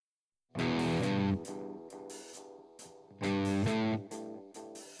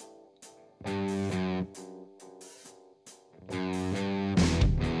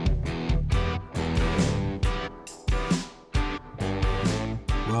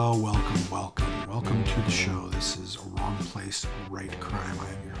Well, welcome to the show. This is Wrong Place, Right Crime. I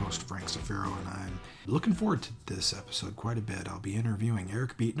am your host, Frank Zafiro, and I'm looking forward to this episode quite a bit. I'll be interviewing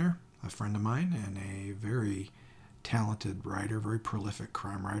Eric Buettner, a friend of mine, and a very talented writer, very prolific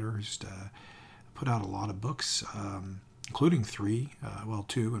crime writer who's put out a lot of books, including two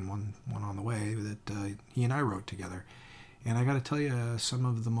and one on the way that he and I wrote together. And I got to tell you, some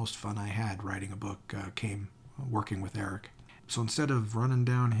of the most fun I had writing a book came working with Eric. So instead of running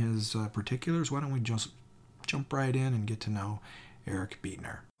down his particulars, why don't we just jump right in and get to know Eric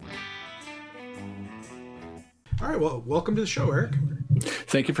Buettner. All right, well, welcome to the show, Eric.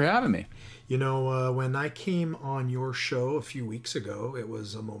 Thank you for having me. You know, when I came on your show a few weeks ago, it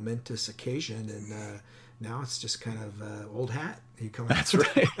was a momentous occasion, and now it's just kind of old hat. That's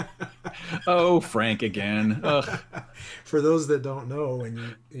right. Oh, Frank again. Ugh. For those that don't know,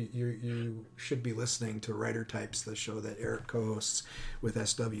 and you should be listening to Writer Types, the show that Eric co-hosts with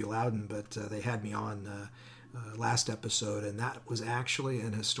S.W. Loudon, but they had me on last episode, and that was actually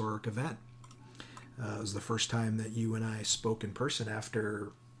an historic event. It was the first time that you and I spoke in person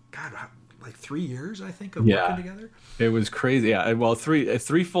after, like 3 years, I think, of working together. It was crazy. Yeah, well,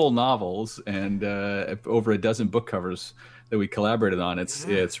 three full novels and over a dozen book covers that we collaborated on.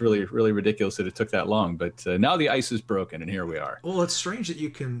 It's really, really ridiculous that it took that long. But now the ice is broken, and here we are. Well, it's strange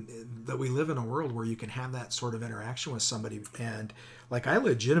that we live in a world where you can have that sort of interaction with somebody. And like, I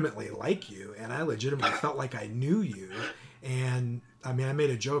legitimately like you, and I legitimately felt like I knew you. And I mean, I made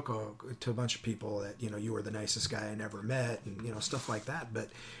a joke to a bunch of people that, you were the nicest guy I never met, and stuff like that. But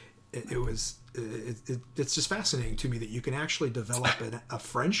it's just fascinating to me that you can actually develop a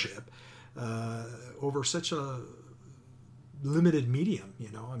friendship over such a limited medium,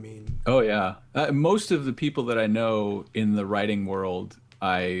 I mean. Oh yeah. Most of the people that I know in the writing world,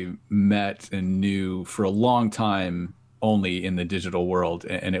 I met and knew for a long time only in the digital world.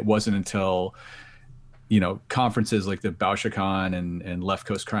 And it wasn't until, conferences like the BoucherCon and Left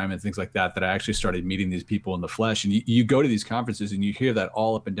Coast Crime and things like that I actually started meeting these people in the flesh. And you go to these conferences and you hear that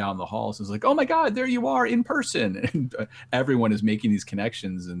all up and down the halls. It's like, oh my God, there you are in person. And everyone is making these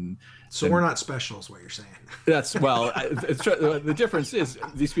connections. And so we're not special is what you're saying. The difference is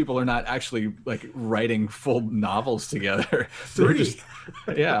these people are not actually like writing full novels together. 3.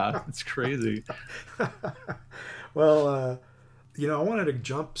 It's crazy. Well, I wanted to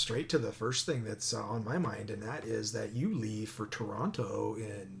jump straight to the first thing that's on my mind, and that is that you leave for Toronto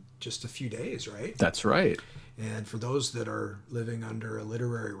in just a few days, right? That's right. And for those that are living under a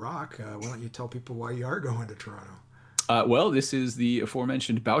literary rock, why don't you tell people why you are going to Toronto? Well, this is the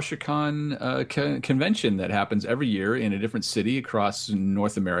aforementioned BoucherCon convention that happens every year in a different city across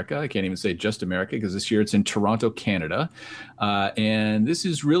North America. I can't even say just America because this year it's in Toronto, Canada. And this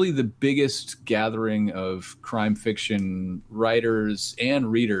is really the biggest gathering of crime fiction writers and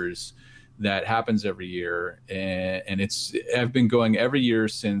readers that happens every year. And I've been going every year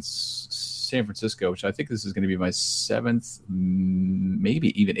since San Francisco, which I think this is going to be my 7th,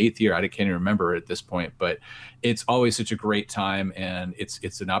 maybe even 8th year. I can't even remember at this point, but it's always such a great time. And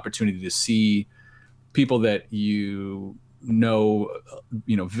it's an opportunity to see people that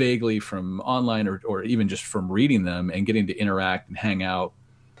vaguely from online or even just from reading them and getting to interact and hang out.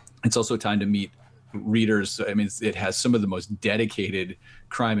 It's also a time to meet readers. I mean, it has some of the most dedicated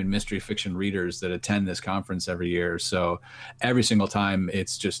crime and mystery fiction readers that attend this conference every year. So every single time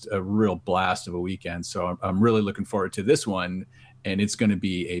it's just a real blast of a weekend. So I'm really looking forward to this one, and it's going to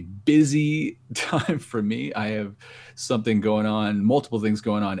be a busy time for me. I have multiple things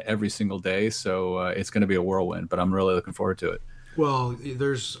going on every single day. So it's going to be a whirlwind, but I'm really looking forward to it. Well,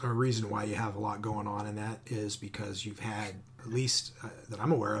 there's a reason why you have a lot going on, and that is because you've had, at least that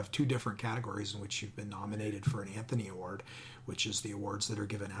I'm aware of, 2 different categories in which you've been nominated for an Anthony Award, which is the awards that are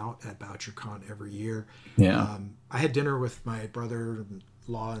given out at BoucherCon every year. Yeah. I had dinner with my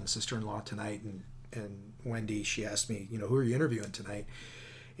brother-in-law and sister-in-law tonight, and Wendy, she asked me, who are you interviewing tonight?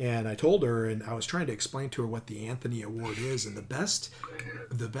 And I told her, and I was trying to explain to her what the Anthony Award is, and the best,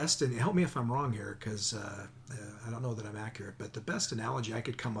 and help me if I'm wrong here, because I don't know that I'm accurate, but the best analogy I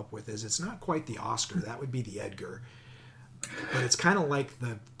could come up with is it's not quite the Oscar, that would be the Edgar, but it's kind of like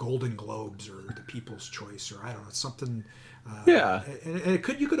the Golden Globes or the People's Choice, or I don't know, something. And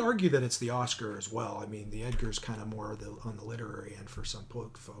you could argue that it's the Oscar as well. I mean, the Edgar's kind of more on the literary end for some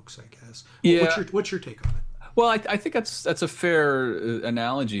folks, I guess. Yeah. What's your take on it? Well, I think that's a fair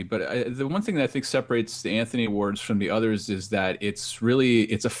analogy, but the one thing that I think separates the Anthony Awards from the others is that it's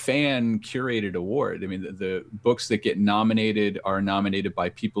a fan curated award. I mean, the books that get nominated are nominated by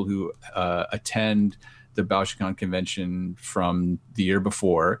people who attend the BoucherCon convention from the year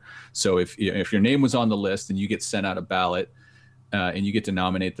before. So if your name was on the list and you get sent out a ballot, and you get to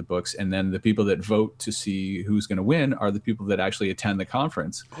nominate the books, and then the people that vote to see who's going to win are the people that actually attend the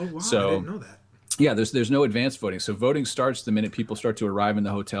conference. Oh, wow. So, I didn't know that. Yeah, there's no advanced voting. So voting starts the minute people start to arrive in the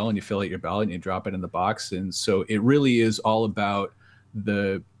hotel, and you fill out your ballot and you drop it in the box. And so it really is all about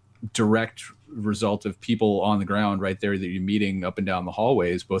the direct result of people on the ground right there that you're meeting up and down the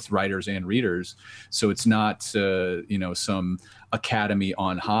hallways, both writers and readers. So it's not some academy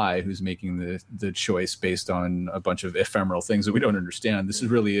on high who's making the choice based on a bunch of ephemeral things that we don't understand. This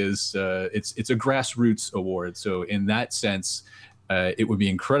really is it's a grassroots award. So in that sense, it would be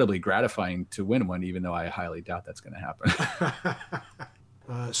incredibly gratifying to win one, even though I highly doubt that's going to happen.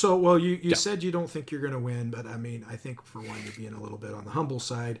 You said you don't think you're going to win, but I mean, I think for one, you're being a little bit on the humble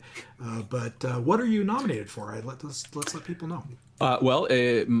side. But what are you nominated for? Let's let people know.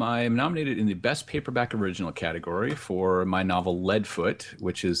 I'm nominated in the Best Paperback Original category for my novel Leadfoot,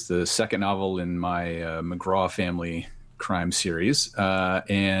 which is the second novel in my McGraw family crime series,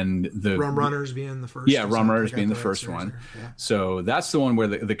 and the Rum Runners being the first. Yeah, Rum Runners being the first one. Yeah. So that's the one where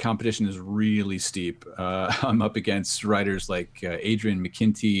the competition is really steep. I'm up against writers like Adrian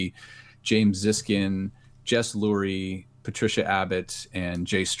McKinty, James Ziskin, Jess Lurie, Patricia Abbott, and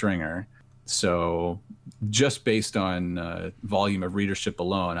Jay Stringer. So just based on volume of readership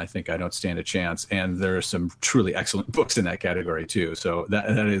alone, I think I don't stand a chance. And there are some truly excellent books in that category too. So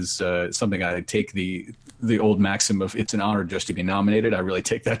that is something I take the old maxim of it's an honor just to be nominated. I really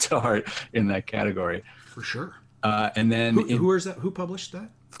take that to heart in that category. For sure. And then who is that? Who published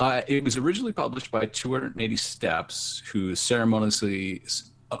that? It was originally published by 280 Steps, who ceremoniously,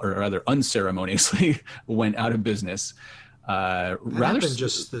 or rather unceremoniously, went out of business. Happened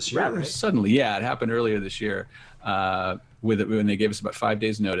just this year, right? Suddenly. Yeah, it happened earlier this year when they gave us about 5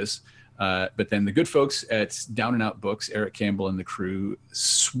 days notice. But then the good folks at Down and Out Books, Eric Campbell and the crew,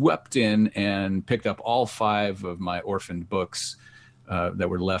 swept in and picked up all 5 of my orphaned books that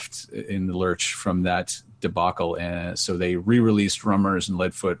were left in the lurch from that debacle. And so they re-released Rum Runners and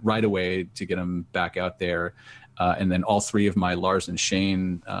Leadfoot right away to get them back out there. And then all 3 of my Lars and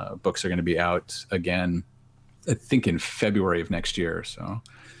Shane books are going to be out again, I think in February of next year. So,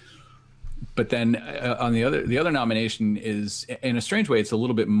 but then on the other nomination is, in a strange way, it's a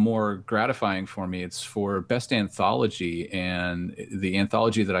little bit more gratifying for me. It's for Best Anthology, and the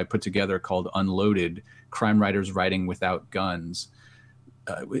anthology that I put together called Unloaded: Crime Writers Writing Without Guns.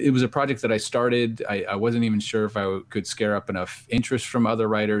 It was a project that I started. I wasn't even sure if I could scare up enough interest from other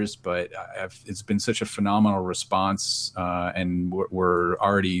writers, but it's been such a phenomenal response, and we're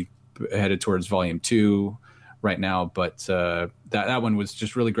already headed towards volume 2 right now. But that one was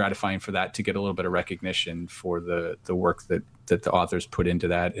just really gratifying for that to get a little bit of recognition for the work that the authors put into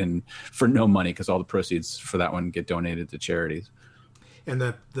that, and for no money, because all the proceeds for that one get donated to charities. And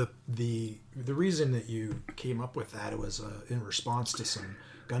the reason that you came up with that, it was in response to some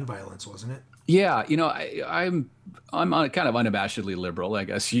gun violence, wasn't it? Yeah, I'm kind of unabashedly liberal, I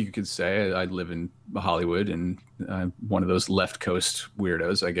guess you could say. I live in Hollywood, and I'm one of those left coast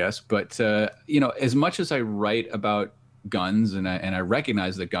weirdos, I guess. But as much as I write about guns, and I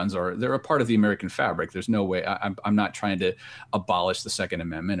recognize that they're a part of the American fabric. There's no way I'm not trying to abolish the Second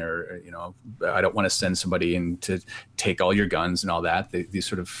Amendment, or I don't want to send somebody in to take all your guns and all that. These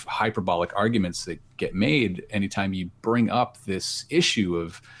sort of hyperbolic arguments that get made anytime you bring up this issue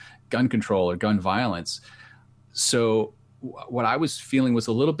of gun control or gun violence. So what I was feeling was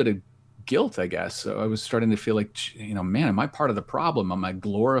a little bit of guilt, I guess. So I was starting to feel like, man, am I part of the problem? Am I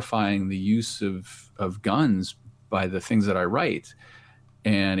glorifying the use of guns by the things that I write?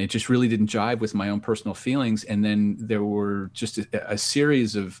 And it just really didn't jive with my own personal feelings. And then there were just a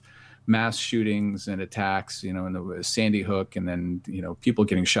series of mass shootings and attacks, in the Sandy Hook, and then, people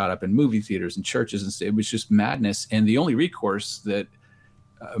getting shot up in movie theaters and churches. And it was just madness. And the only recourse that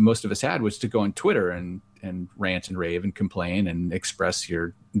most of us had was to go on Twitter and rant and rave and complain and express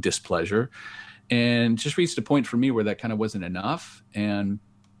your displeasure. And just reached a point for me where that kind of wasn't enough. And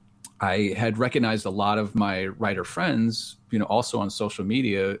I had recognized a lot of my writer friends, also on social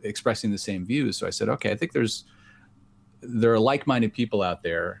media, expressing the same views. So I said, okay, I think there are like-minded people out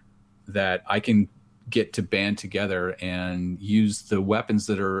there that I can get to band together and use the weapons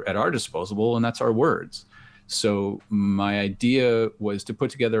that are at our disposal, and that's our words. So my idea was to put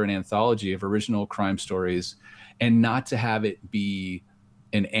together an anthology of original crime stories, and not to have it be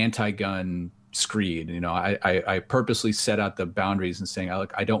an anti-gun screed. I purposely set out the boundaries and saying,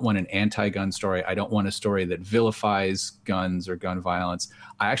 look, I don't want an anti-gun story. I don't want a story that vilifies guns or gun violence.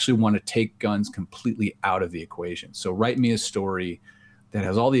 I actually want to take guns completely out of the equation. So write me a story that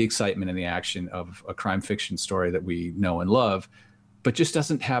has all the excitement and the action of a crime fiction story that we know and love, but just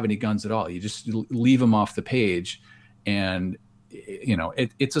doesn't have any guns at all. You just leave them off the page. And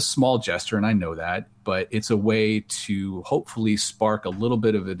it's a small gesture, and I know that, but it's a way to hopefully spark a little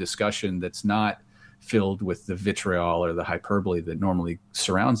bit of a discussion that's not filled with the vitriol or the hyperbole that normally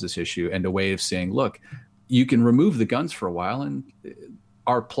surrounds this issue, and a way of saying, look, you can remove the guns for a while, and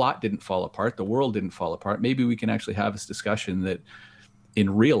our plot didn't fall apart. The world didn't fall apart. Maybe we can actually have this discussion that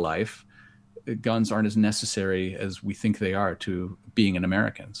in real life, guns aren't as necessary as we think they are to being an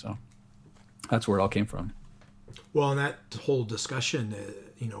American. So that's where it all came from. Well, and that whole discussion,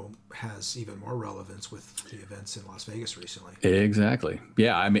 has even more relevance with the events in Las Vegas recently. Exactly.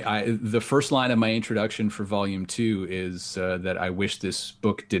 Yeah. I mean, the first line of my introduction for Volume 2 is that I wish this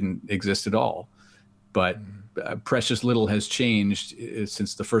book didn't exist at all. But precious little has changed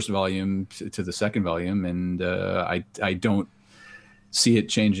since the first volume to the second volume, and I don't see it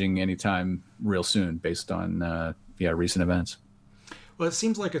changing anytime real soon based on recent events. Well, it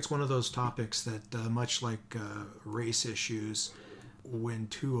seems like it's one of those topics that, much like race issues, when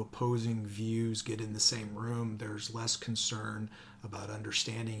two opposing views get in the same room, there's less concern about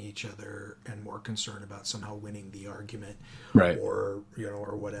understanding each other and more concern about somehow winning the argument, right? Or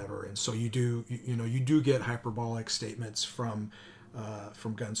whatever. And so you do get hyperbolic statements from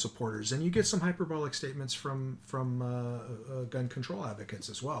gun supporters, and you get some hyperbolic statements from gun control advocates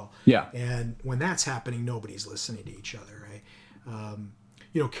as well. Yeah. And when that's happening, nobody's listening to each other, right?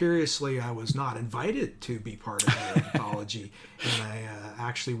 Curiously, I was not invited to be part of the anthology, and I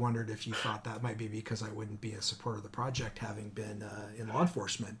actually wondered if you thought that might be because I wouldn't be a supporter of the project, having been in law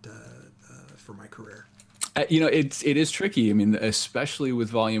enforcement for my career. It is tricky. I mean, especially with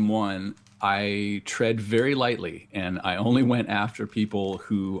Volume 1, I tread very lightly, and I only went after people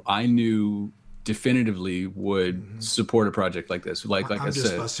who I knew definitively would support a project like this. Like I'm I just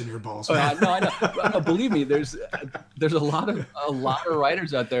said, busting your balls. No, I know. Believe me, there's a lot of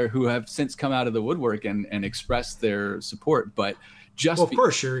writers out there who have since come out of the woodwork and expressed their support. But of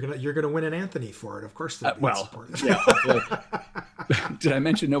course, you're gonna win an Anthony for it. Of course, they'll support it. Yeah. Did I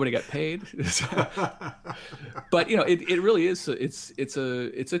mention nobody got paid? But it really is. It's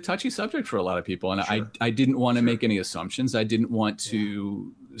a touchy subject for a lot of people, and sure. I didn't want to make any assumptions. I didn't want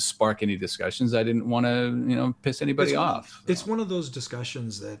to spark any discussions. I didn't want to piss anybody off. It's one of those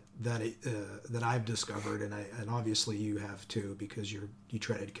discussions that I've discovered, and obviously you have too, because you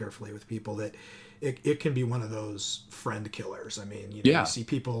tread carefully with people, that it can be one of those friend killers. I mean, you see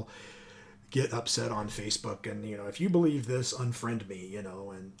people get upset on Facebook, and if you believe this, unfriend me,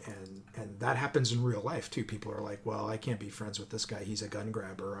 and that happens in real life too. People are like, well, I can't be friends with this guy, he's a gun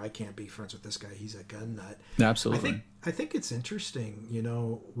grabber, or I can't be friends with this guy, he's a gun nut. Absolutely. I think it's interesting,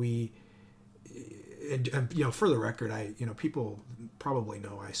 for the record, people probably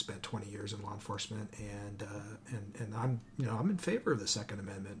know I spent 20 years in law enforcement, and I'm in favor of the Second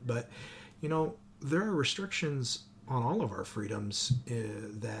Amendment, but there are restrictions on all of our freedoms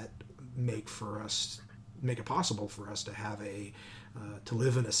that make it possible for us to have to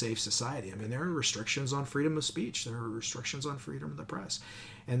live in a safe society. I mean, there are restrictions on freedom of speech. There are restrictions on freedom of the press.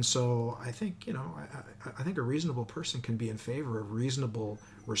 And so I think, I think a reasonable person can be in favor of reasonable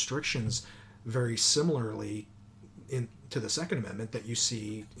restrictions very similarly to the Second Amendment that you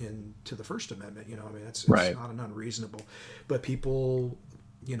see to the First Amendment. It's right. Not an unreasonable. But people,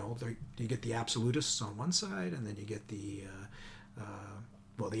 you get the absolutists on one side, and then you get the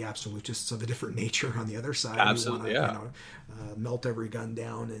absolutists of a different nature on the other side. Absolutely, melt every gun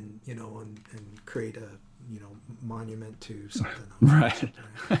down and create a monument to something. Right.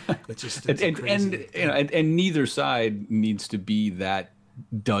 It's just and neither side needs to be that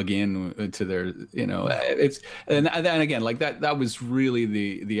dug in to their it's and again, like that was really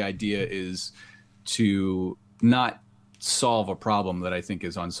the idea, is to not solve a problem that I think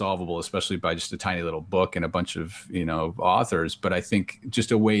is unsolvable, especially by just a tiny little book and a bunch of authors, but I think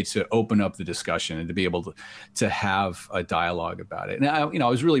just a way to open up the discussion and to be able to have a dialogue about it. And I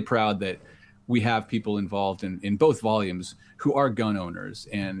was really proud that we have people involved in both volumes who are gun owners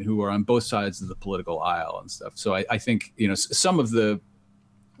and who are on both sides of the political aisle and stuff. So I think some of the,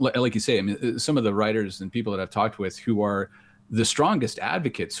 like you say, I mean, some of the writers and people that I've talked with who are the strongest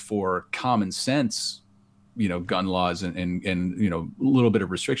advocates for common sense gun laws and a little bit of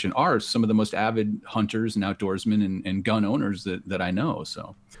restriction are some of the most avid hunters and outdoorsmen and gun owners that I know.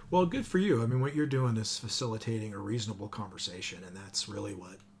 So, well, good for you. I mean, what you're doing is facilitating a reasonable conversation, and that's really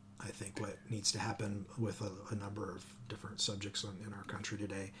what I think what needs to happen with a number of different subjects in our country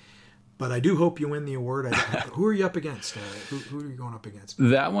today. But I do hope you win the award. Who are you up against? Who are you going up against?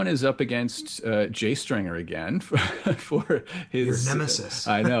 That one is up against Jay Stringer again for his your nemesis.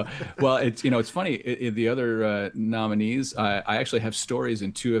 I know. Well, it's funny. The other nominees, I actually have stories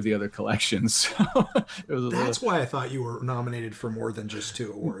in 2 of the other collections. That's why I thought you were nominated for more than just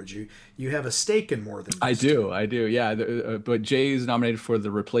 2 awards. You have a stake in more than. I do. Yeah. But Jay is nominated for the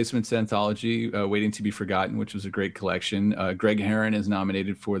Replacements Anthology, Waiting to Be Forgotten, which was a great collection. Greg Herron is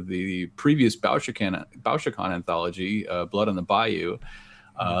nominated for the previous Bauschicon anthology, Blood on the Bayou.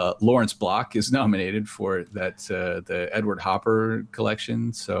 Lawrence Block is nominated for the Edward Hopper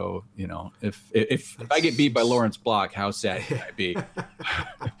collection. So, if I get beat by Lawrence Block, how sad can I be?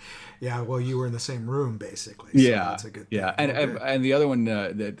 Yeah, well, you were in the same room, basically. So yeah, that's a good yeah. thing. And the other one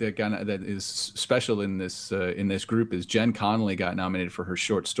that is special in this group is Jen Connolly got nominated for her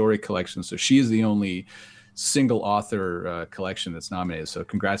short story collection. So she's the only single author collection that's nominated. So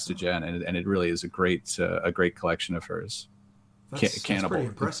congrats to Jen, and it really is a great collection of hers. That's pretty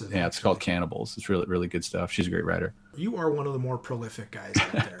impressive. Yeah, it's called Cannibals. It's really, really good stuff. She's a great writer. You are one of the more prolific guys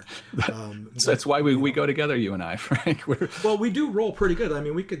out there. So that's why we go together, you and I, Frank. Well, we do roll pretty good. I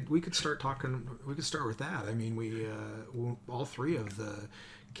mean, we could start talking. We could start with that. I mean, we all 3 of the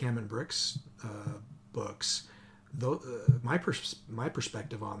Cam and Bricks books. Though my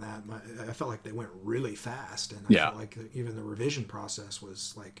perspective on that, I felt like they went really fast, and I felt like even the revision process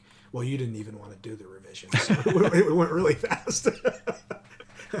was like, well, you didn't even want to do the revision, so it went really fast.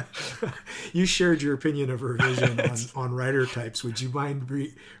 You shared your opinion of revision on writer types. Would you mind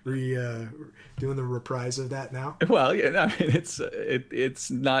doing the reprise of that now? Well, yeah, I mean,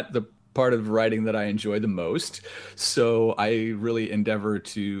 it's not the part of writing that I enjoy the most. So I really endeavor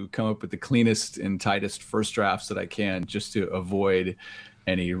to come up with the cleanest and tightest first drafts that I can, just to avoid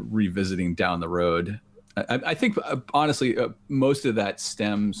any revisiting down the road. I think, honestly, most of that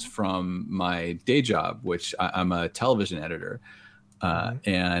stems from my day job, which I'm a television editor.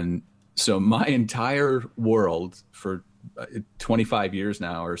 And so my entire world for 25 years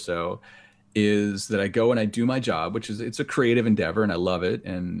now or so is that I go and I do my job, which is, it's a creative endeavor and I love it.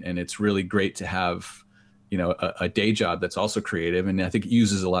 And it's really great to have, a day job that's also creative. And I think it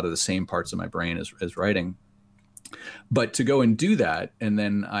uses a lot of the same parts of my brain as writing. But to go and do that, and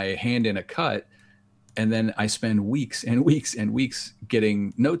then I hand in a cut, and then I spend weeks and weeks and weeks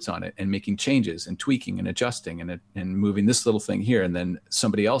getting notes on it and making changes and tweaking and adjusting and moving this little thing here. And then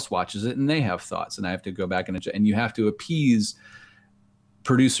somebody else watches it and they have thoughts, and I have to go back and adjust, and you have to appease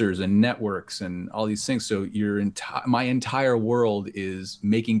producers and networks and all these things. So my entire world is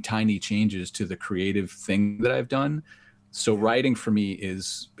making tiny changes to the creative thing that I've done. So writing for me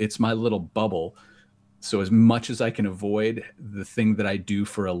it's my little bubble. So as much as I can avoid the thing that I do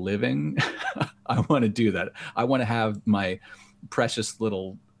for a living, I want to do that. I want to have my precious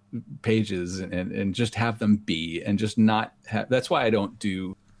little pages and just have them be, and just not have, that's why I don't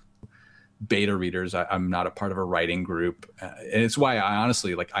do beta readers. I'm not a part of a writing group. And it's why I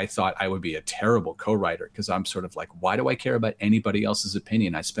honestly, I thought I would be a terrible co-writer, because I'm sort of like, why do I care about anybody else's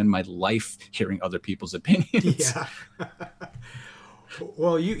opinion? I spend my life hearing other people's opinions. Yeah.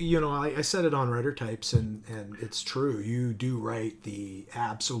 Well, I said it on Writer Types, and it's true. You do write the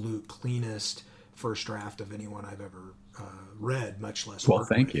absolute cleanest first draft of anyone I've ever read, much less. Well,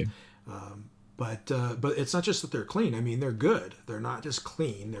 thank you. But it's not just that they're clean. I mean, they're good. They're not just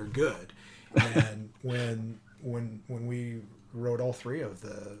clean; they're good. And when we wrote all 3 of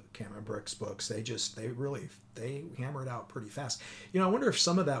the Cam and Bricks books, they hammered out pretty fast. I wonder if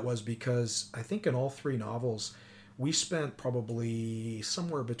some of that was because I think in all 3 novels, we spent probably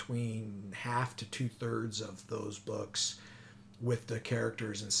somewhere between half to 2/3 of those books with the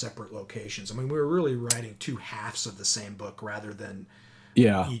characters in separate locations. I mean, we were really writing 2 halves of the same book rather than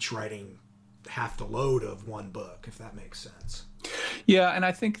each writing half the load of one book, if that makes sense. Yeah, and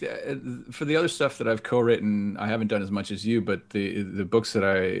I think for the other stuff that I've co-written, I haven't done as much as you, but the books that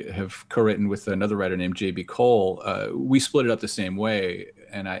I have co-written with another writer named J.B. Cole, we split it up the same way.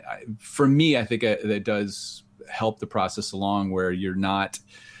 And for me, I think that does help the process along, where you're not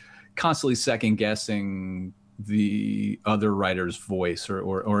constantly second guessing the other writer's voice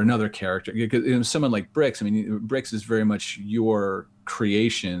or another character. Because someone like Bricks, I mean, Bricks is very much your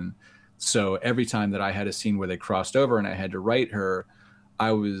creation. So every time that I had a scene where they crossed over and I had to write her,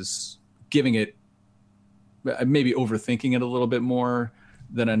 I was giving it, maybe overthinking it a little bit more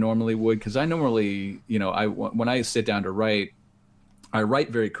than I normally would. Because I normally, when I sit down to write, I write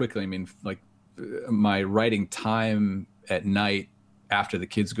very quickly. I mean, my writing time at night after the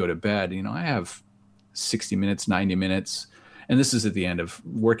kids go to bed, I have 60 minutes, 90 minutes. and this is at the end of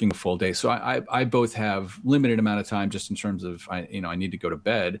working a full day. So I both have limited amount of time just in terms of, I need to go to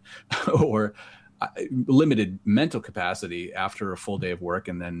bed or limited mental capacity after a full day of work,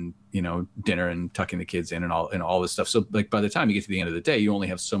 and then, dinner and tucking the kids in and all this stuff. So like by the time you get to the end of the day, you only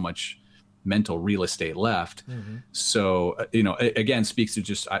have so much mental real estate left. Mm-hmm. So, again, speaks to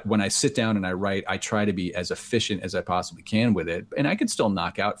just when I sit down and I write, I try to be as efficient as I possibly can with it. And I could still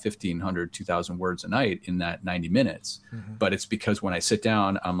knock out 1,500, 2,000 words a night in that 90 minutes. Mm-hmm. But it's because when I sit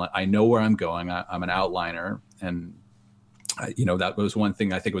down, I know where I'm going. I'm an outliner. And, that was one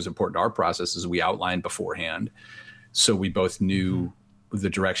thing I think was important to our process is we outlined beforehand. So we both knew the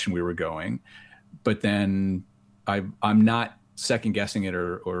direction we were going. But then I'm not second guessing it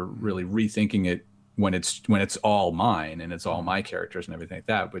or really rethinking it when it's all mine and it's all my characters and everything like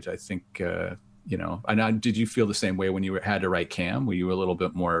that, which I think, did you feel the same way when you had to write Cam? Were you a little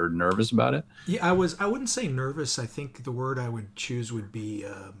bit more nervous about it? Yeah, I wouldn't say nervous. I think the word I would choose would be,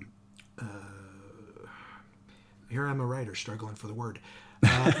 here I'm a writer struggling for the word,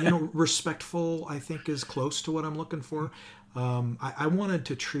 respectful, I think is close to what I'm looking for. I wanted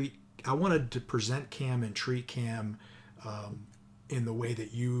to present Cam and treat Cam, in the way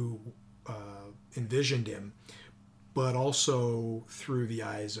that you envisioned him, but also through the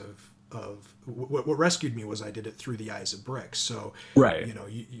eyes of what rescued me was I did it through the eyes of Brix. So, right.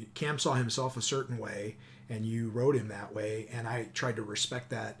 Cam saw himself a certain way, and you wrote him that way, and I tried to respect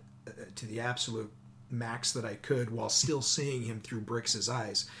that to the absolute max that I could, while still seeing him through Brix's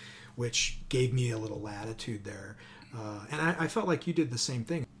eyes, which gave me a little latitude there. And I felt like you did the same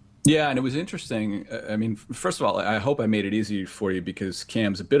thing. Yeah, and it was interesting. I mean, first of all, I hope I made it easy for you because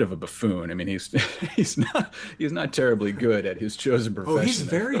Cam's a bit of a buffoon. I mean, he's not terribly good at his chosen profession. Oh, he's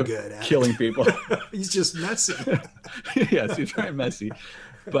very good at killing people. He's just messy. Yes, he's very messy.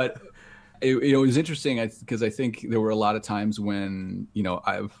 But it was interesting because I think there were a lot of times when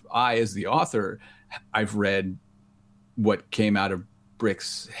I as the author, I've read what came out of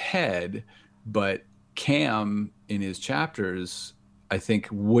Brix's head, but Cam in his chapters, I think,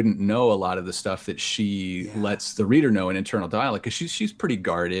 wouldn't know a lot of the stuff that she lets the reader know in internal dialogue, because she's pretty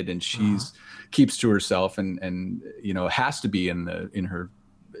guarded and she's keeps to herself and has to be in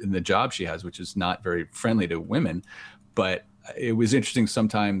the job she has, which is not very friendly to women. But it was interesting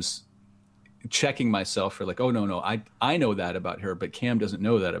sometimes checking myself for like, oh no, I know that about her, but Cam doesn't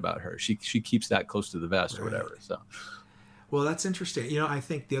know that about her. She keeps that close to the vest or whatever. So. Well, that's interesting. I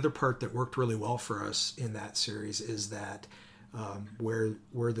think the other part that worked really well for us in that series is that where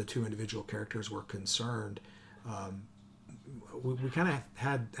the two individual characters were concerned, we kind of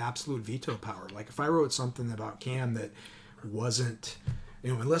had absolute veto power. Like if I wrote something about Cam that wasn't,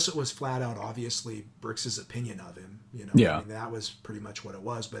 unless it was flat out obviously Brix's opinion of him, yeah. I mean, that was pretty much what it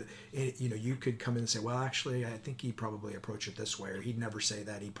was. But you could come in and say, well, actually, I think he'd probably approach it this way, or he'd never say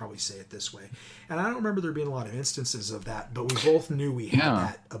that. He'd probably say it this way. And I don't remember there being a lot of instances of that, but we both knew we had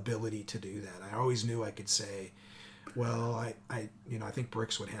that ability to do that. I always knew I could say, well, I think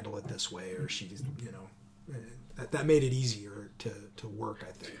Brix would handle it this way, or she's, that made it easier to work,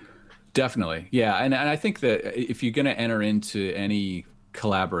 I think. Definitely. Yeah. And I think that if you're going to enter into any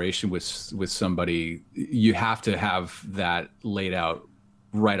collaboration with somebody, you have to have that laid out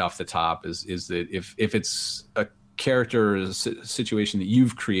right off the top is that if it's a character or a situation that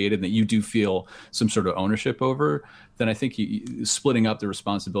you've created that you do feel some sort of ownership over, then I think splitting up the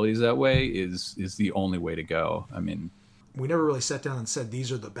responsibilities that way is the only way to go. I mean, we never really sat down and said these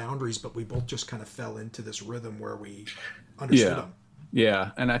are the boundaries, but we both just kind of fell into this rhythm where we understood them.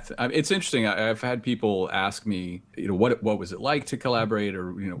 Yeah, and it's interesting. I've had people ask me, what was it like to collaborate,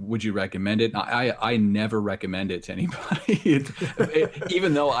 or would you recommend it? I never recommend it to anybody,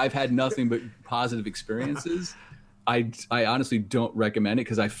 even though I've had nothing but positive experiences. I honestly don't recommend it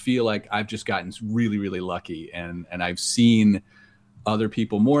because I feel like I've just gotten really, really lucky, and I've seen other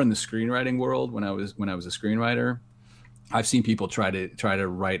people more in the screenwriting world. When I was a screenwriter, I've seen people try to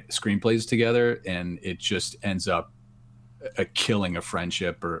write screenplays together, and it just ends up killing a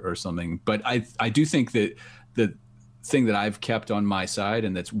friendship or something. But I do think that the thing that I've kept on my side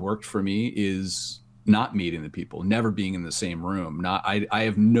and that's worked for me is not meeting the people, never being in the same room. I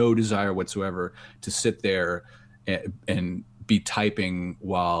have no desire whatsoever to sit there and be typing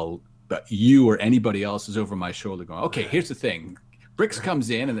while you or anybody else is over my shoulder going, okay, here's the thing. Brix comes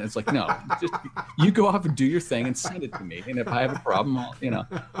in and it's like, no, just you go off and do your thing and send it to me. And if I have a problem,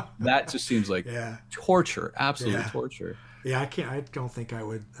 that just seems like torture, absolute torture. Yeah, I don't think I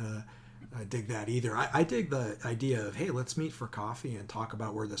would dig that either. I dig the idea of, hey, let's meet for coffee and talk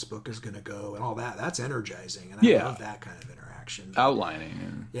about where this book is going to go and all that. That's energizing, and I love that kind of interaction. introduction.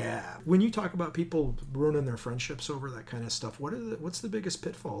 Outlining. Yeah. When you talk about people ruining their friendships over that kind of stuff, what's the biggest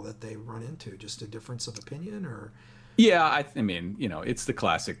pitfall that they run into? Just a difference of opinion, or? Yeah, I mean, it's the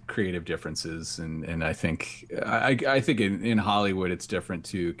classic creative differences, and I think in Hollywood it's different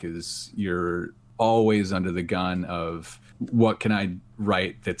too, because you're always under the gun of what can I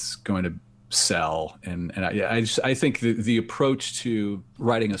write that's going to sell, and I think the approach to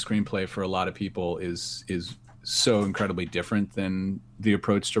writing a screenplay for a lot of people is so incredibly different than the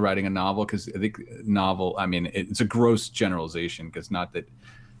approach to writing a novel, because I think it's a gross generalization, because not that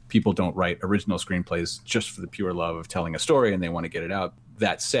people don't write original screenplays just for the pure love of telling a story and they want to get it out.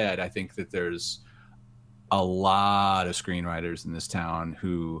 That said, I think that there's a lot of screenwriters in this town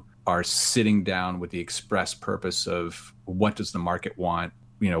who are sitting down with the express purpose of, what does the market want?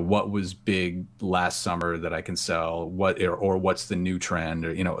 What was big last summer that I can sell? Or what's the new trend?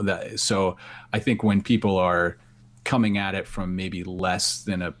 Or that. So I think when people are coming at it from maybe less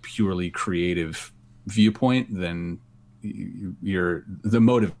than a purely creative viewpoint, then the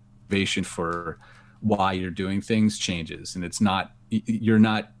motivation for why you're doing things changes, and you're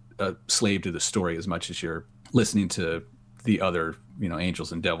not a slave to the story as much as you're listening to the other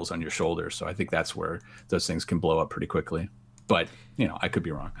angels and devils on your shoulder. So I think that's where those things can blow up pretty quickly, but I could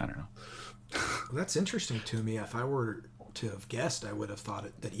be wrong. I don't know. Well, that's interesting to me. If I were to have guessed, I would have thought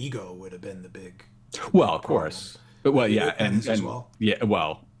that ego would have been the big well, of course, but yeah, and well. Yeah,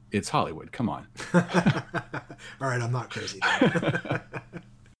 well, it's Hollywood. Come on. All right, I'm not crazy.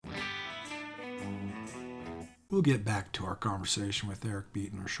 We'll get back to our conversation with Eric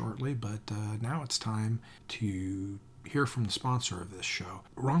Buettner shortly, but now it's time to hear from the sponsor of this show.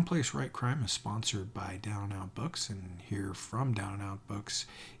 Wrong Place, Right Crime is sponsored by Down and Out Books, and here from Down and Out Books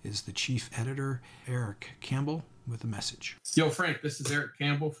is the chief editor, Eric Campbell, with a message. Yo, Frank, this is Eric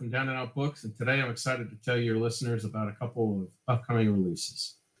Campbell from Down and Out Books, and today I'm excited to tell your listeners about a couple of upcoming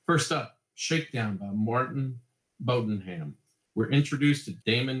releases. First up, Shakedown by Martin Bodenham. We're introduced to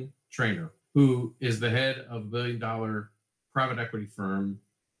Damon Traynor, who is the head of a billion-dollar private equity firm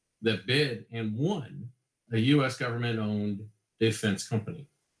that bid and won a U.S. government-owned defense company.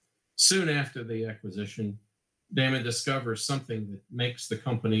 Soon after the acquisition, Damon discovers something that makes the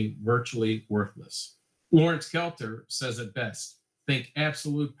company virtually worthless. Lawrence Kelter says it best: think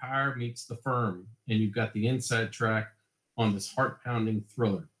absolute power meets the firm, and you've got the inside track on this heart-pounding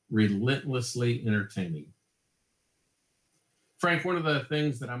thriller, relentlessly entertaining. Frank, one of the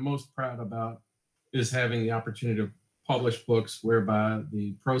things that I'm most proud about is having the opportunity to publish books whereby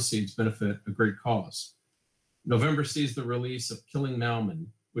the proceeds benefit a great cause. November sees the release of Killing Malman,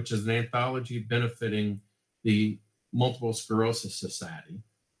 which is an anthology benefiting the Multiple Sclerosis Society.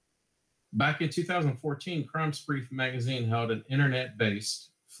 Back in 2014, Crime Spree magazine held an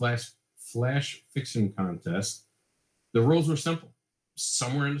internet-based flash fiction contest. The rules were simple.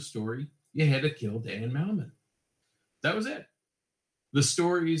 Somewhere in the story, you had to kill Dan Malman. That was it. The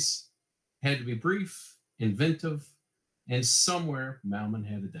stories had to be brief, inventive, and somewhere Malman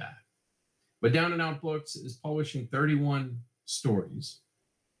had to die. But Down and Out Books is publishing 31 stories,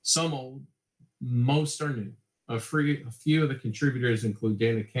 some old, most are new. A few of the contributors include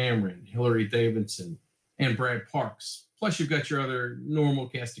Dana Cameron, Hilary Davidson, and Brad Parks. Plus, you've got your other normal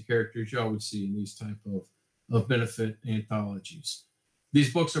cast of characters you always see in these type of benefit anthologies.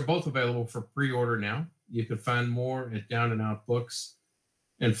 These books are both available for pre-order now. You can find more at Down and Out Books.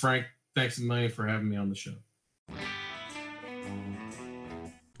 And Frank, thanks a million for having me on the show.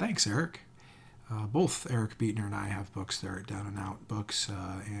 Thanks, Eric. Both Eric Buettner and I have books there at Down and Out Books,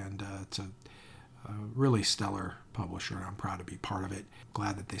 and it's a really stellar publisher, and I'm proud to be part of it.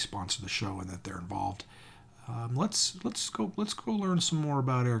 Glad that they sponsor the show and that they're involved. Let's go learn some more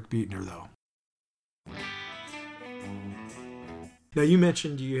about Eric Buettner, though. Now, you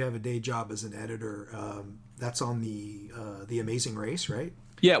mentioned you have a day job as an editor. That's on the Amazing Race, right?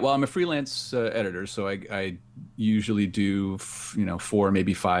 Yeah, well, I'm a freelance editor, so I usually do 4,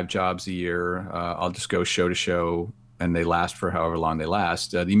 maybe 5 jobs a year. I'll just go show to show, and they last for however long they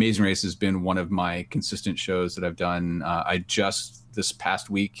last. The Amazing Race has been one of my consistent shows that I've done. I just this past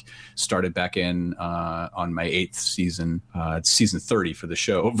week started back in on my 8th season. It's season 30 for the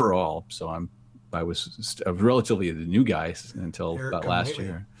show overall, so I was a relatively the new guy until about last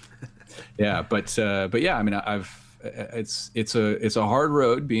year. Yeah, but yeah, I mean, it's a hard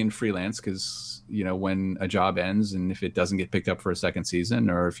road being freelance, because when a job ends and if it doesn't get picked up for a second season,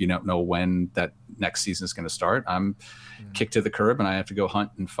 or if you don't know when that next season is going to start, I'm kicked to the curb and I have to go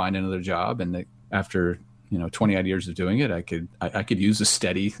hunt and find another job. And after 20 odd years of doing it, I could use a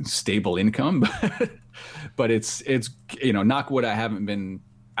steady, stable income, but it's knock wood, I haven't been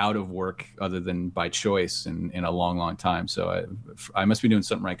out of work other than by choice in a long time. So I must be doing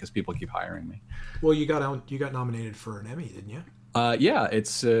something right because people keep hiring me. Well, you got nominated for an Emmy, didn't you? Yeah,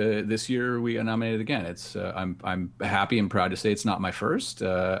 it's this year we got nominated again. It's I'm happy and proud to say it's not my first,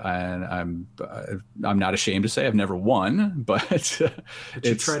 and I'm not ashamed to say I've never won, but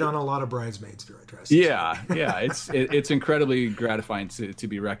you tried on a lot of bridesmaids dresses. Yeah, it's incredibly gratifying to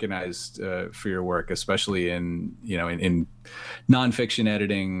be recognized for your work, especially in nonfiction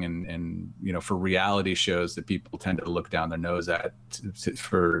editing and for reality shows that people tend to look down their nose at.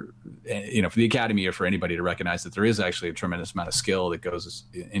 For the Academy or for anybody to recognize that there is actually a tremendous amount of skill that goes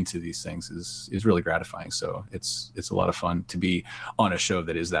into these things is really gratifying. So it's a lot of fun to be on a show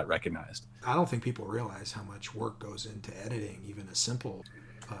that is that recognized. I don't think people realize how much work goes into editing even a simple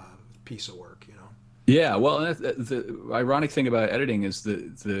piece of work, Yeah, well, the ironic thing about editing is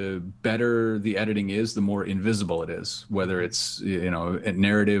the better the editing is, the more invisible it is. Whether it's a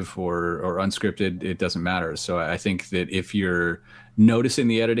narrative or unscripted, it doesn't matter. So I think that if you're noticing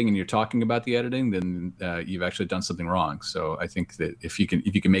the editing and you're talking about the editing, then you've actually done something wrong. So I think that if you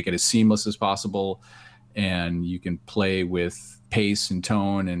can make it as seamless as possible, and you can play with pace and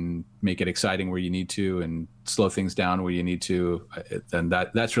tone and make it exciting where you need to and slow things down where you need to, then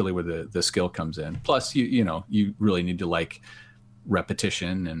that's really where the skill comes in. Plus you really need to like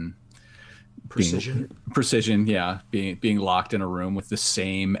repetition and precision. Yeah. Being locked in a room with the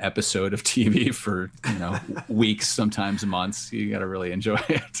same episode of TV for, weeks, sometimes months. You got to really enjoy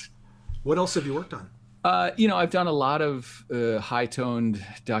it. What else have you worked on? I've done a lot of high-toned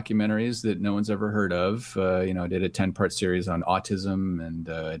documentaries that no one's ever heard of. I did a 10-part series on autism, and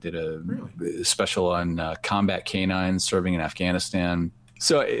I did a special on combat canines serving in Afghanistan.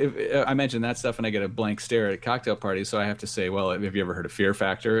 So if I mentioned that stuff and I get a blank stare at a cocktail party, so I have to say, well, have you ever heard of Fear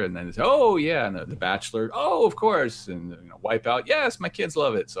Factor? And then it's, oh, yeah, and the Bachelor, oh, of course, and Wipeout, yes, my kids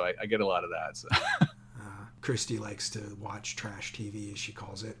love it. So I get a lot of that. So. Christy likes to watch trash TV, as she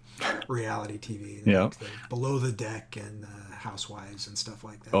calls it, reality TV. Yeah. Like Below the Deck and Housewives and stuff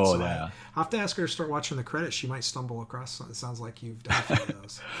like that. Oh, so yeah. I have to ask her to start watching the credits. She might stumble across something. It sounds like you've done a few of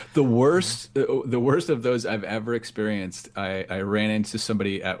those. The worst of those I've ever experienced, I ran into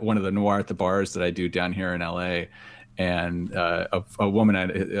somebody at one of the Noir at the Bars that I do down here in LA. And a woman,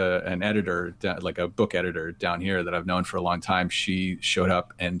 an editor, like a book editor down here that I've known for a long time, she showed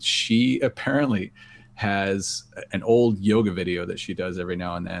up, and she apparently has an old yoga video that she does every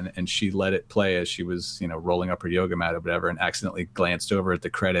now and then, and she let it play as she was rolling up her yoga mat or whatever, and accidentally glanced over at the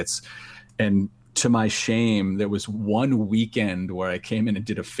credits. And to my shame, there was one weekend where I came in and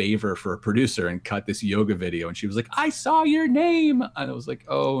did a favor for a producer and cut this yoga video, and she was like, I saw your name. And I was like,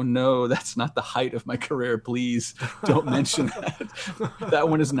 oh no, that's not the height of my career, please don't mention that. That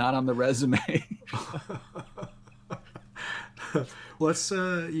one is not on the resume. Let's.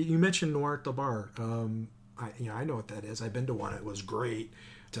 You mentioned Noir at the Bar. I know what that is. I've been to one. It was great.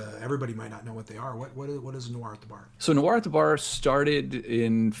 Everybody might not know what they are. What is Noir at the Bar? So Noir at the Bar started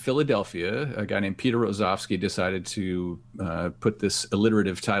in Philadelphia. A guy named Peter Rozovsky decided to put this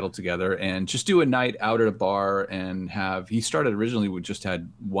alliterative title together and just do a night out at a bar and have. He started originally with just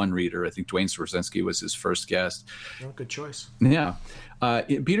had one reader. I think Dwayne Swarzynski was his first guest. Oh, good choice. Yeah.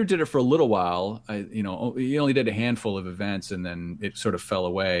 Peter did it for a little while. He only did a handful of events, and then it sort of fell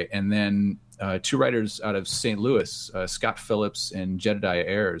away. And then two writers out of St. Louis, Scott Phillips and Jedediah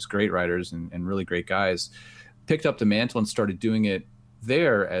Ayers, great writers and really great guys, picked up the mantle and started doing it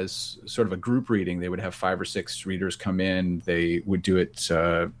there as sort of a group reading. They would have 5 or 6 readers come in. They would do it,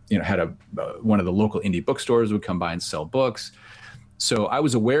 had one of the local indie bookstores would come by and sell books. So I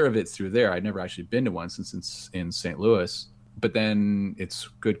was aware of it through there. I'd never actually been to one since it's in St. Louis. But then it's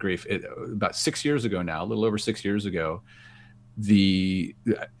good grief. About 6 years ago now, a little over 6 years ago, the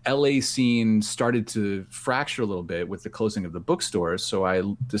LA scene started to fracture a little bit with the closing of the bookstores. So I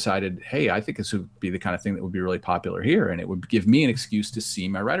decided, hey, I think this would be the kind of thing that would be really popular here. And it would give me an excuse to see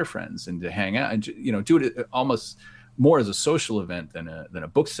my writer friends and to hang out and, do it almost more as a social event than a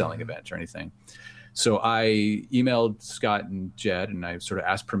book selling event or anything. So I emailed Scott and Jed, and I sort of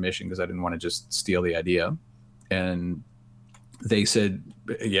asked permission because I didn't want to just steal the idea. And they said,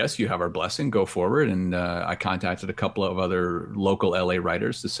 yes, you have our blessing, go forward. And I contacted a couple of other local LA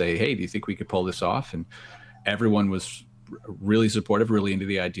writers to say, hey, do you think we could pull this off? And everyone was really supportive, really into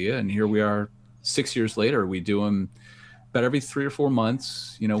the idea. And here we are 6 years later. We do them about every 3 or 4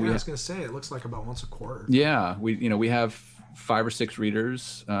 months. I was going to say, it looks like about once a quarter. Yeah. We have 5 or 6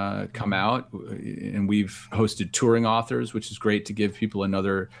 readers come out, and we've hosted touring authors, which is great to give people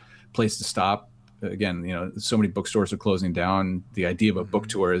another place to stop. Again, so many bookstores are closing down. The idea of a book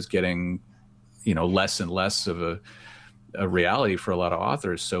tour is getting, less and less of a reality for a lot of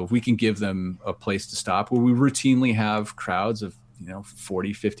authors. So if we can give them a place to stop where we routinely have crowds of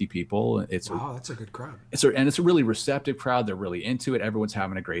 40, 50 people, wow, that's a good crowd. It's a really receptive crowd. They're really into it. Everyone's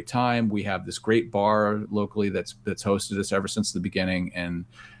having a great time. We have this great bar locally that's hosted us ever since the beginning, and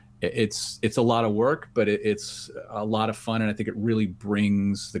it's a lot of work, but it's a lot of fun, and I think it really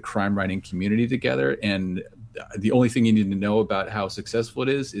brings the crime writing community together. And the only thing you need to know about how successful it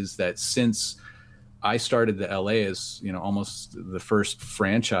is that since I started the LA as almost the first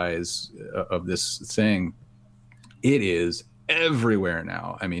franchise of this thing, it is everywhere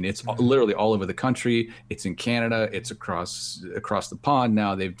now. I mean, it's literally all over the country. It's in Canada. It's across the pond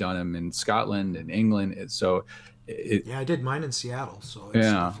now. They've done them in Scotland and England. I did mine in Seattle, so it's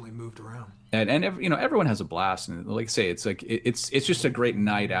definitely moved around. And everyone has a blast, and like I say, it's like it's just a great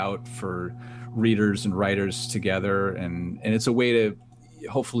night out for readers and writers together, and it's a way to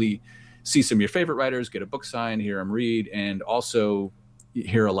hopefully see some of your favorite writers, get a book signed, hear them read, and also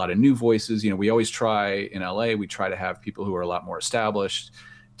hear a lot of new voices. We always try in LA, we try to have people who are a lot more established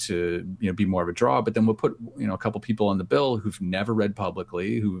to be more of a draw, but then we'll put a couple people on the bill who've never read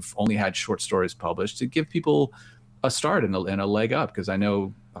publicly, who've only had short stories published, to give people a start and a leg up, because I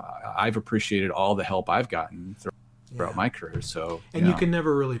know I've appreciated all the help I've gotten throughout my career. So you can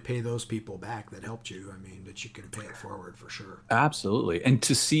never really pay those people back that helped you. I mean, but you can pay it forward for sure. Absolutely. And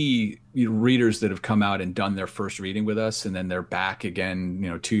to see readers that have come out and done their first reading with us, and then they're back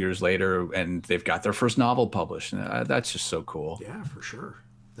again 2 years later and they've got their first novel published, that's just so cool. Yeah, for sure.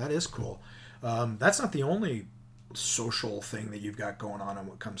 That is cool. That's not the only social thing that you've got going on when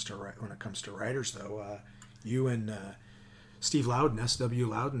it comes to writers, though. You and Steve Loudon, S.W.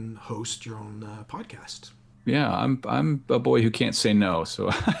 Loudon, host your own podcast. Yeah, I'm a boy who can't say no,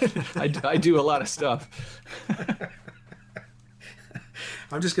 so I do a lot of stuff.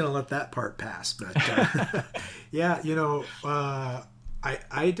 I'm just going to let that part pass, but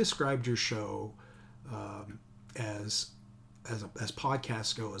I described your show as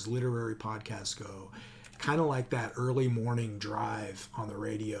podcasts go, as literary podcasts go, kind of like that early morning drive on the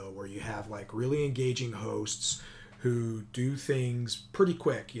radio where you have like really engaging hosts who do things pretty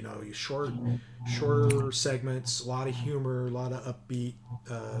quick, shorter segments, a lot of humor, a lot of upbeat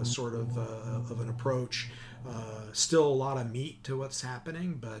sort of an approach. Still a lot of meat to what's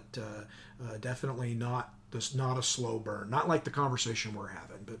happening, but definitely not a slow burn. Not like the conversation we're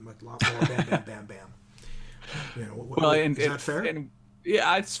having, but a lot more bam, bam, bam, bam. Is that fair?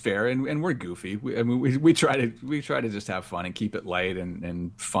 Yeah, it's fair, and we're goofy. We try to just have fun and keep it light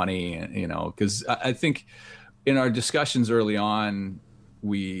and funny, because I think in our discussions early on,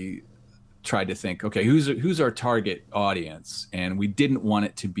 we tried to think, okay, who's our target audience, and we didn't want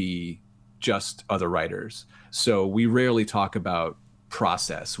it to be just other writers. So we rarely talk about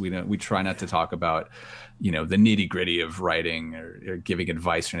process. We try not to talk about the nitty gritty of writing or giving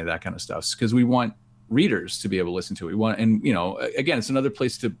advice or any of that kind of stuff, because we want readers to be able to listen to it. We want, and again, it's another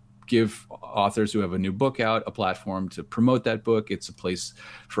place to give authors who have a new book out a platform to promote that book. It's a place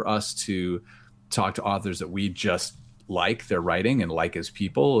for us to talk to authors that we just like their writing and like as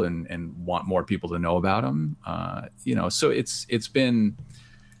people, and want more people to know about them. So it's been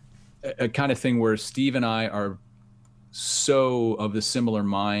a kind of thing where Steve and I are so of the similar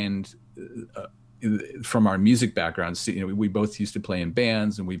mind from our music backgrounds. We both used to play in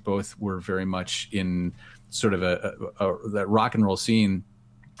bands, and we both were very much in sort of that rock and roll scene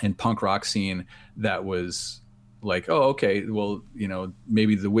and punk rock scene that was like, oh, okay, well,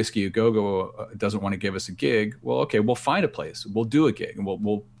 maybe the Whiskey A Go-Go doesn't want to give us a gig. Well, okay, we'll find a place. We'll do a gig, and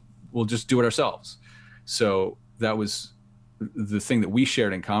we'll just do it ourselves. So that was the thing that we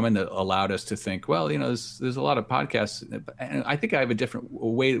shared in common that allowed us to think, well, there's a lot of podcasts, and I think I have a different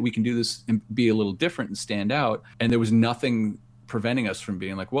way that we can do this and be a little different and stand out. And there was nothing preventing us from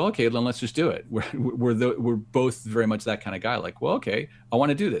being like, well, okay, then let's just do it. We're both very much that kind of guy. Like, well, okay, I want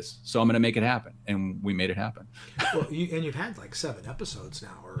to do this, so I'm going to make it happen, and we made it happen. Well, you've had like 7 episodes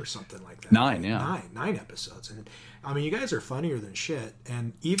now, or something like that. 9, yeah, 9 episodes, and I mean, you guys are funnier than shit.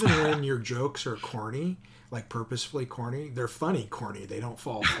 And even when your jokes are corny, like purposefully corny, they're funny corny. They don't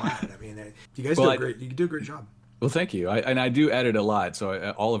fall flat. I mean, you guys You do a great job. Well, thank you. I do edit a lot,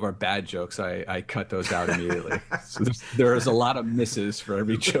 so all of our bad jokes, I cut those out immediately. So there is a lot of misses for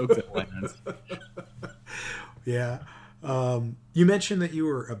every joke that lands. Yeah. You mentioned that you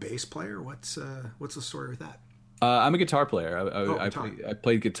were a bass player. What's the story with that? I'm a guitar player. I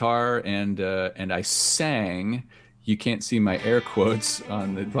played guitar and I sang. You can't see my air quotes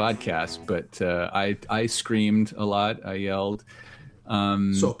on the podcast, but I screamed a lot. I yelled.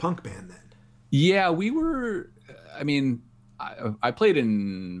 So a punk band then? Yeah, we were. I mean, I played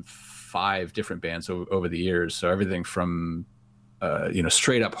in 5 different bands over the years. So everything from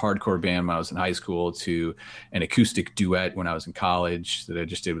straight up hardcore band when I was in high school to an acoustic duet when I was in college that I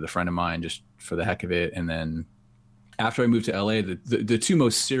just did with a friend of mine just for the heck of it. And then after I moved to LA, the 2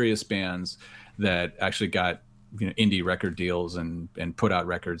 most serious bands that actually got indie record deals and put out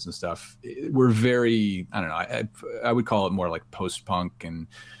records and stuff were very, I don't know, I would call it more like post-punk and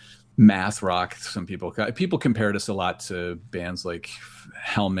math rock. Some people compared us a lot to bands like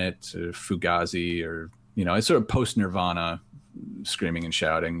Helmet or Fugazi, or it's sort of post-Nirvana, screaming and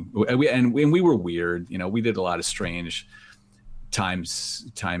shouting. We were weird. We did a lot of strange time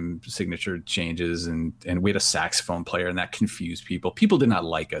signature changes, and we had a saxophone player, and that confused people. People did not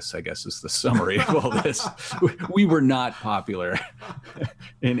like us, I guess, is the summary of all this. We were not popular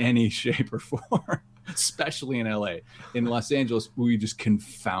in any shape or form, especially in LA. In Los Angeles, we just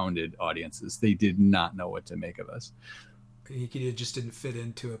confounded audiences. They did not know what to make of us. You just didn't fit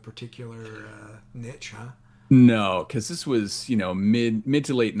into a particular niche, huh? No, because this was, mid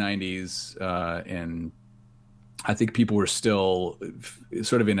to late 90s, and I think people were still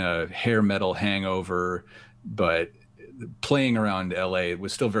sort of in a hair metal hangover, but playing around LA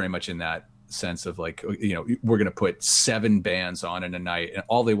was still very much in that sense of like, we're going to put 7 bands on in a night, and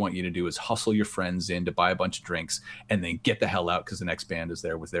all they want you to do is hustle your friends in to buy a bunch of drinks and then get the hell out because the next band is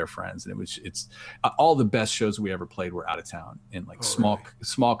there with their friends. And it's all the best shows we ever played were out of town in like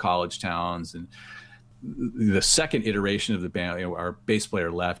small college towns. And the second iteration of the band, our bass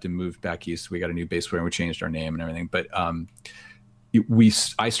player left and moved back east. We got a new bass player and we changed our name and everything. But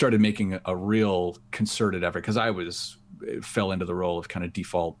I started making a real concerted effort because I fell into the role of kind of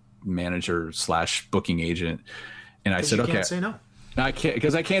default manager / booking agent. And I said, okay, can't say no. I can't,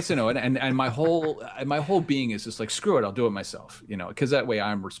 because I can't say no. And my whole being is just like, screw it, I'll do it myself, because that way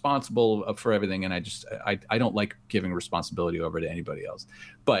I'm responsible for everything. And I don't like giving responsibility over to anybody else.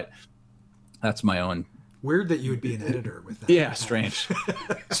 But that's my own. Weird that you would be an editor with that. Yeah, strange.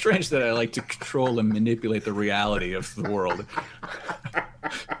 Strange that I like to control and manipulate the reality of the world.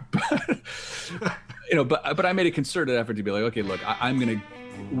 But I made a concerted effort to be like, okay, look,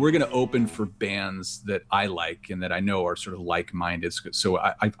 we're gonna open for bands that I like and that I know are sort of like-minded. So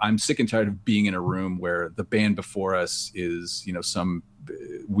I'm sick and tired of being in a room where the band before us is, some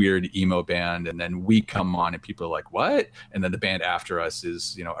weird emo band, and then we come on and people are like, what? And then the band after us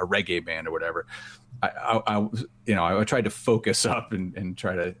is, a reggae band or whatever. I tried to focus up and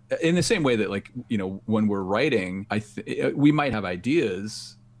try to, in the same way that, like, when we're writing, we might have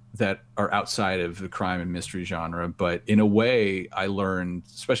ideas that are outside of the crime and mystery genre, but in a way I learned,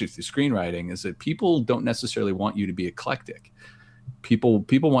 especially through screenwriting, is that people don't necessarily want you to be eclectic. People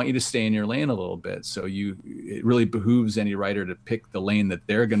want you to stay in your lane a little bit. So it really behooves any writer to pick the lane that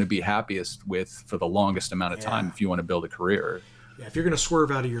they're going to be happiest with for the longest amount of time if you want to build a career. Yeah, if you're going to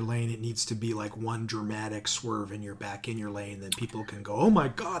swerve out of your lane, it needs to be like one dramatic swerve and you're back in your lane. Then people can go, oh my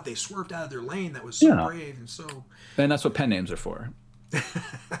God, they swerved out of their lane. That was so brave. And that's what pen names are for.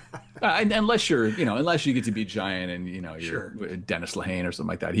 Unless you get to be giant and you're Dennis Lehane or something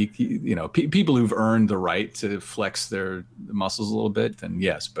like that. He people who've earned the right to flex their muscles a little bit, then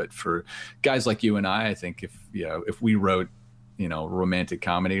yes. But for guys like you and I think if we wrote romantic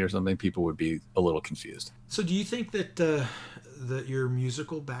comedy or something, people would be a little confused. So do you think that your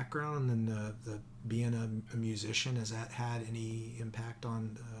musical background and the being a musician, has that had any impact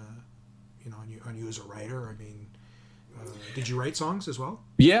on on you as a writer? I mean, did you write songs as well?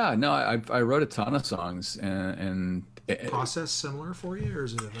 Yeah, no, I wrote a ton of songs. And process similar for you, or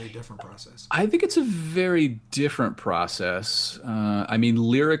is it a very different process? I think it's a very different process. I mean,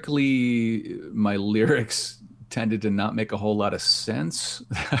 lyrically, my lyrics tended to not make a whole lot of sense.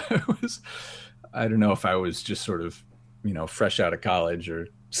 I don't know if I was just sort of, fresh out of college or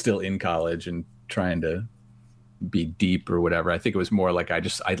still in college and trying to be deep or whatever. I think it was more like I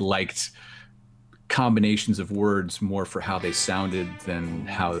liked combinations of words more for how they sounded than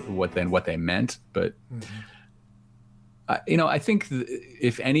what they meant. But I think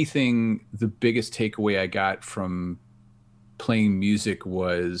if anything, the biggest takeaway I got from playing music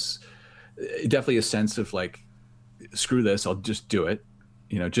was definitely a sense of like, screw this, I'll just do it.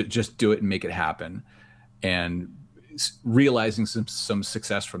 Just do it and make it happen. And realizing some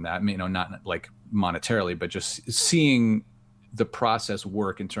success from that, not like monetarily, but just seeing the process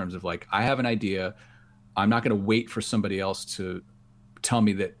work in terms of like, I have an idea. I'm not going to wait for somebody else to tell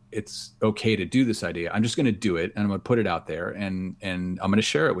me that it's okay to do this idea. I'm just going to do it, and I'm going to put it out there, and I'm going to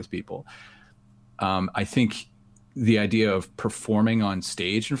share it with people. I think the idea of performing on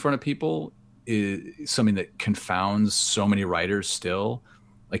stage in front of people is something that confounds so many writers still.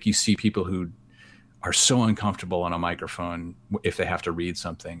 Like, you see people who are so uncomfortable on a microphone if they have to read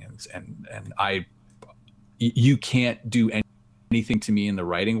something, and you can't do anything to me in the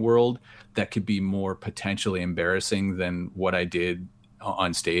writing world that could be more potentially embarrassing than what I did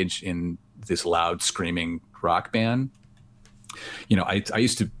on stage in this loud screaming rock band. You know,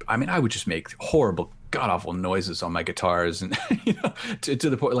 I would just make horrible, god awful noises on my guitars, and you know, to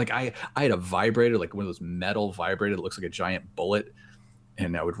the point, like I had a vibrator, like one of those metal vibrator that looks like a giant bullet,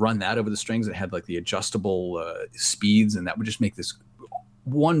 and I would run that over the strings. It had like the adjustable speeds, and that would just make this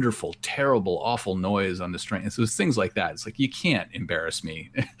wonderful, terrible, awful noise on the string. And so it's things like that. It's like, you can't embarrass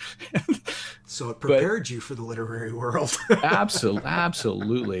me. So it prepared you for the literary world.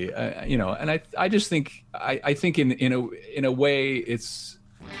 Absolutely. You know, and I just think, I think in a way, it's,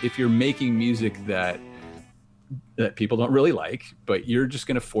 if you're making music that people don't really like, but you're just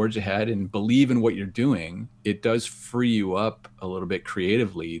going to forge ahead and believe in what you're doing, it does free you up a little bit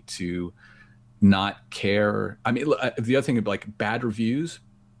creatively to not care. I mean, the other thing, like bad reviews,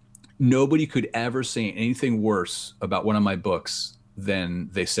 nobody could ever say anything worse about one of my books than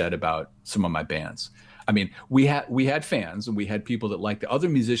they said about some of my bands. I mean, we had fans, and we had people that liked it. Other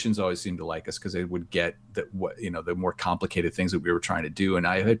musicians always seemed to like us because they would get the more complicated things that we were trying to do. And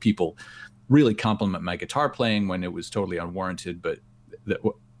I had people really compliment my guitar playing when it was totally unwarranted. But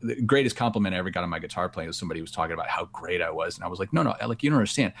the greatest compliment I ever got on my guitar playing was somebody who was talking about how great I was. And I was like, no, like, you don't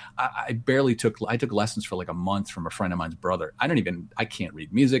understand. I took lessons for like a month from a friend of mine's brother. I can't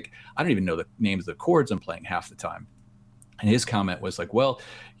read music. I don't even know the names of the chords I'm playing half the time. And his comment was like, well,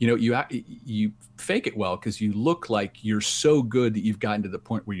 you know, you fake it well because you look like you're so good that you've gotten to the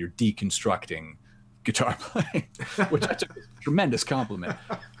point where you're deconstructing guitar playing, which I took as a tremendous compliment.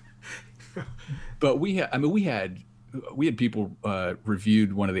 But we had people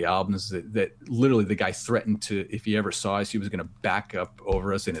reviewed one of the albums that literally the guy threatened to, if he ever saw us, he was going to back up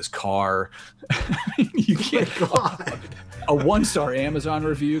over us in his car. You can't. A 1-star Amazon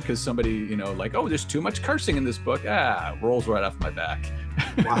review because somebody, you know, like, oh, there's too much cursing in this book. Rolls right off my back.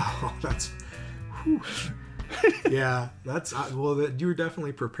 Wow, that's. Yeah, that's well. You were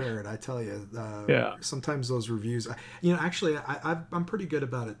definitely prepared, I tell you. Yeah. Sometimes those reviews, you know, actually, I'm pretty good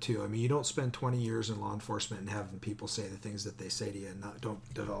about it too. I mean, you don't spend 20 years in law enforcement and having people say the things that they say to you and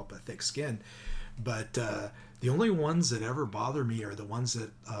don't develop a thick skin. But the only ones that ever bother me are the ones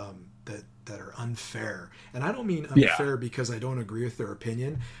that are unfair. And I don't mean unfair because I don't agree with their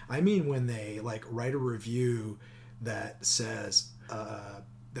opinion. I mean when they like write a review that says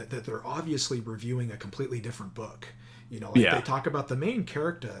that they're obviously reviewing a completely different book. You know, like they talk about the main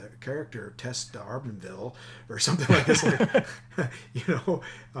character Tess Darbanville or something like this. Like, you know,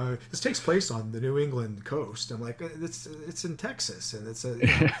 this takes place on the New England coast. I'm like, it's in Texas, and it's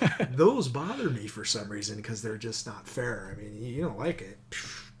those bother me for some reason because they're just not fair. I mean, you don't like it,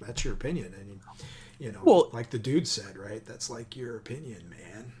 that's your opinion, and you know, well, like the dude said, right? That's like your opinion,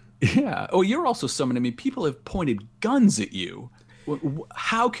 man. Yeah. Oh, you're also someone. I mean, people have pointed guns at you.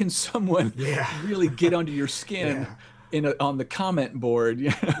 How can someone really get under your skin? Yeah. On the comment board, you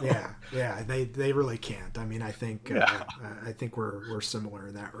know? Yeah, they really can't. I mean, I think we're similar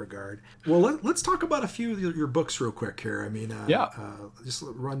in that regard. Well, let's talk about a few of your books real quick here. I mean, just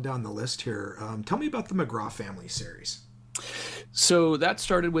run down the list here. Tell me about the McGraw family series. So that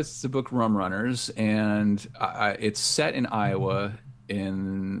started with the book Rum Runners, and it's set in Iowa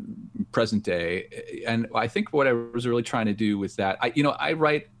in present day. And I think what I was really trying to do with that, I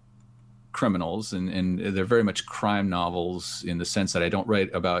write criminals, and they're very much crime novels in the sense that I don't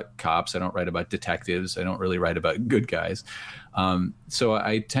write about cops, I don't write about detectives, I don't really write about good guys. So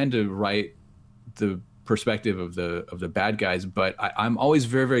I tend to write the perspective of the bad guys, but I'm always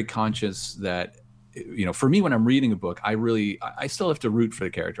very, very conscious that, you know, for me, when I'm reading a book, I still have to root for the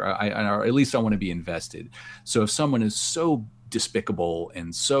character, or at least I want to be invested. So if someone is so despicable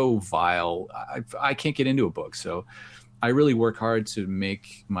and so vile, I can't get into a book. So I really work hard to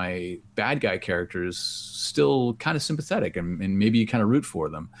make my bad guy characters still kind of sympathetic and maybe you kind of root for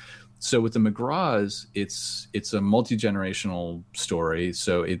them. So with the McGraws, it's a multi-generational story.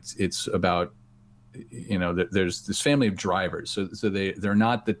 So it's about, you know, there's this family of drivers. So they're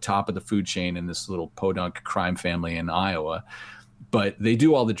not the top of the food chain in this little podunk crime family in Iowa, but they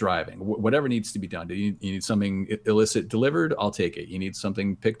do all the driving, whatever needs to be done. You need something illicit delivered, I'll take it. You need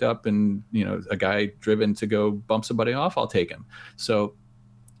something picked up and, you know, a guy driven to go bump somebody off, I'll take him. So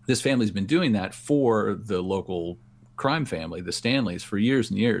this family's been doing that for the local crime family, the Stanleys, for years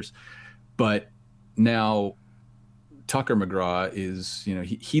and years. But now Tucker McGraw is, you know,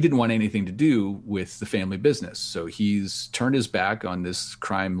 he didn't want anything to do with the family business. So he's turned his back on this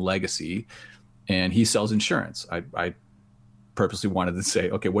crime legacy and he sells insurance. I purposely wanted to say,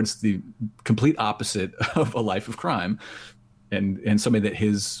 okay, what's the complete opposite of a life of crime? And somebody that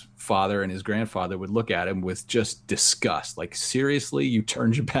his father and his grandfather would look at him with just disgust. Like, seriously, you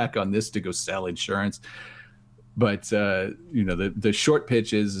turned your back on this to go sell insurance? But, the short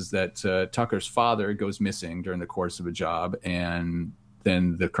pitch is that Tucker's father goes missing during the course of a job. And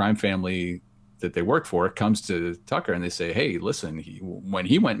then the crime family that they work for comes to Tucker and they say, hey, listen, when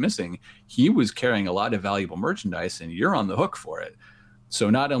he went missing, he was carrying a lot of valuable merchandise and you're on the hook for it. So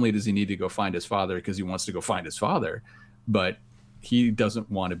not only does he need to go find his father because he wants to go find his father, but he doesn't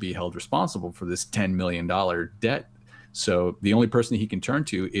want to be held responsible for this $10 million debt. So the only person he can turn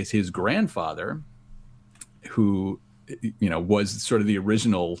to is his grandfather, who, was sort of the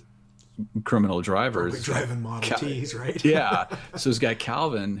original criminal drivers. Driving Model Ts, right? Yeah. So this guy,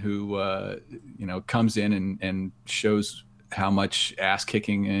 Calvin, who, comes in and shows how much ass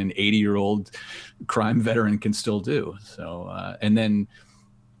kicking an 80-year-old crime veteran can still do. So, and then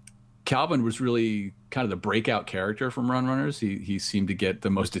Calvin was really kind of the breakout character from Run Runners. He seemed to get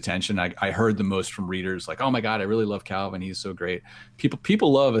the most attention. I heard the most from readers, like, oh my God, I really love Calvin. He's so great.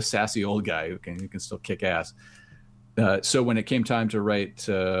 People love a sassy old guy who can still kick ass. So when it came time to write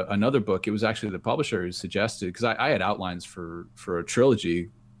another book, it was actually the publisher who suggested, because I had outlines for a trilogy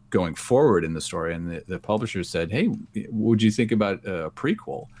going forward in the story, and the publisher said, hey, would you think about a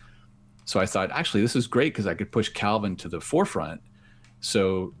prequel? So I thought, actually, this is great because I could push Calvin to the forefront.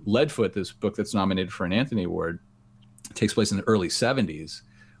 So Leadfoot, this book that's nominated for an Anthony Award, takes place in the early 70s,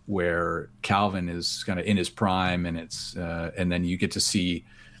 where Calvin is kind of in his prime, and it's and then you get to see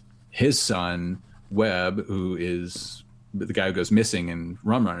his son Webb, who is the guy who goes missing in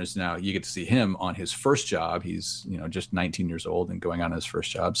Run Runners. Now you get to see him on his first job. He's just 19 years old and going on his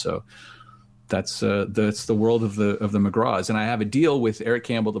first job. So that's the world of the McGraws. And I have a deal with Eric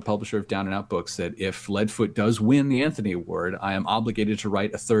Campbell, the publisher of Down and Out Books, that if Leadfoot does win the Anthony Award, I am obligated to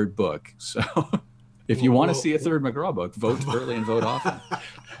write a third book. So if you want to see a third McGraw book, vote early and vote often.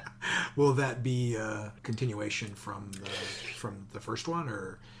 Will that be a continuation from the first one,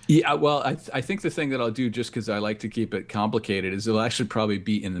 or? Yeah, well, I think the thing that I'll do, just because I like to keep it complicated, is it'll actually probably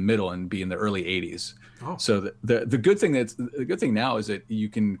be in the middle and be in the early 80s. Oh. So the good thing now is that you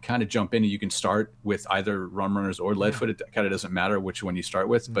can kind of jump in and you can start with either Run Runners or Leadfoot. It kind of doesn't matter which one you start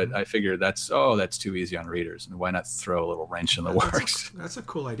with, mm-hmm. But I figure that's too easy on readers, and why not throw a little wrench in the works? That's a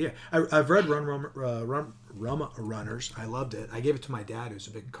cool idea. I've read Run Runners. I loved it. I gave it to my dad, who's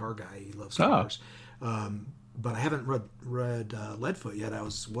a big car guy. He loves cars. But I haven't read Leadfoot yet. I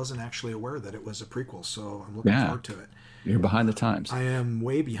wasn't actually aware that it was a prequel, so I'm looking forward to it. You're behind the times. I am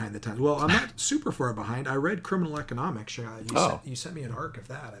way behind the times. Well, I'm not super far behind. I read Criminal Economics. You sent me an arc of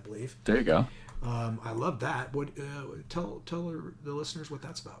that, I believe. There you go. I love that. What tell the listeners what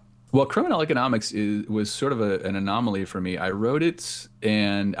that's about. Well, Criminal Economics was sort of an anomaly for me. I wrote it,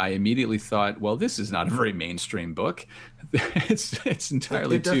 and I immediately thought, well, this is not a very mainstream book. It's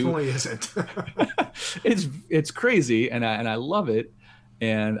entirely it definitely isn't. It's crazy, and I love it.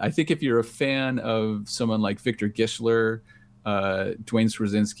 And I think if you're a fan of someone like Victor Gischler, Dwayne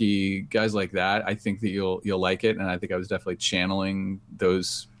Straczynski, guys like that, I think that you'll like it. And I think I was definitely channeling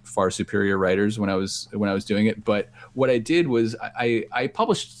those far superior writers when I was doing it. But what I did was I've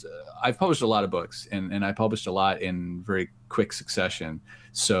published a lot of books, and I published a lot in very quick succession.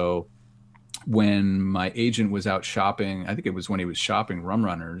 So when my agent was out shopping, I think it was when he was shopping Run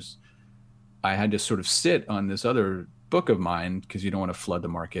Runners, I had to sort of sit on this other book of mine because you don't want to flood the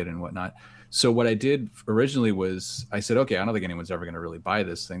market and whatnot. So what I did originally was I said, okay, I don't think anyone's ever going to really buy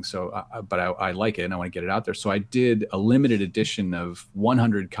this thing. So, but I like it and I want to get it out there. So I did a limited edition of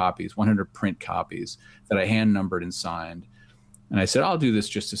 100 print copies that I hand numbered and signed. And I said, I'll do this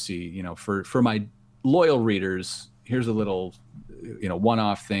just to see, for my loyal readers, here's a little,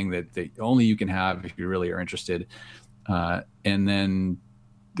 one-off thing that only you can have if you really are interested. And then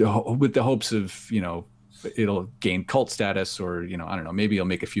with the hopes of, it'll gain cult status, or, I don't know, maybe I'll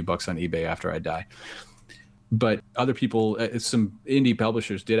make a few bucks on eBay after I die. But other people, some indie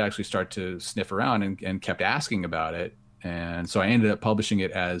publishers did actually start to sniff around and kept asking about it. And so I ended up publishing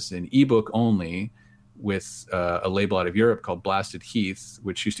it as an ebook only with a label out of Europe called Blasted Heath,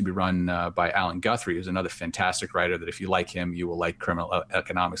 which used to be run by Alan Guthrie, who's another fantastic writer that if you like him, you will like Criminal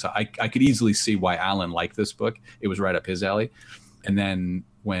Economics. I could easily see why Alan liked this book. It was right up his alley. And then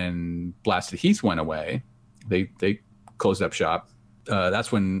when Blasted Heath went away, they closed up shop.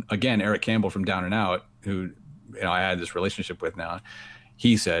 That's when, again, Eric Campbell from Down and Out, who I had this relationship with now,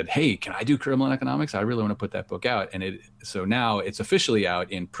 he said, hey, can I do Criminal Economics? I really want to put that book out. And so now it's officially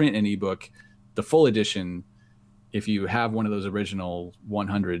out in print and ebook. The full edition if you have one of those original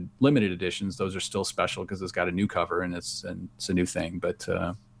 100 limited editions, those are still special because it's got a new cover and it's a new thing. But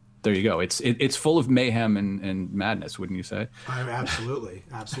there you go. It's full of mayhem and madness, wouldn't you say? Absolutely.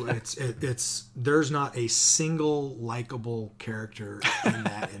 It's there's not a single likable character in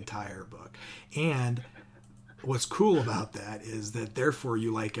that entire book. And what's cool about that is that therefore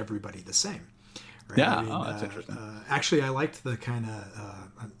you like everybody the same. Right? Yeah, I mean, that's interesting. Actually, I liked the kind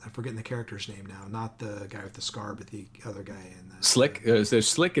of I'm forgetting the character's name now. Not the guy with the scar, but the other guy in the Slick. There's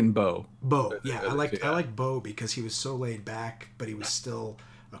Slick and Bo. Bo. Yeah, I liked Bo because he was so laid back, but he was still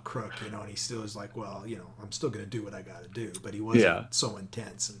a crook, you know, and he still was like, well, you know, I'm still going to do what I got to do, but he wasn't so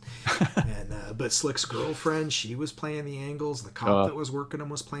intense. And but Slick's girlfriend, she was playing the angles. The cop that was working him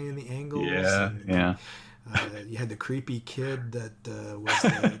was playing the angles. Yeah. You had the creepy kid that was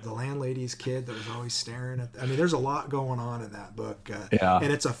the landlady's kid that was always staring at. I mean, there's a lot going on in that book.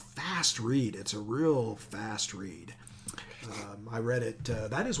 And it's a fast read. It's a real fast read. I read it.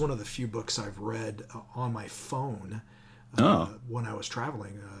 That is one of the few books I've read on my phone. When I was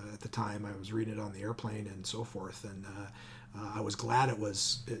traveling at the time, I was reading it on the airplane and so forth, and I was glad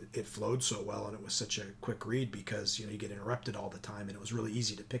it flowed so well and it was such a quick read because you get interrupted all the time and it was really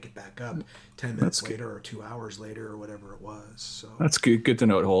easy to pick it back up 10 minutes later or 2 hours later or whatever it was. So that's good to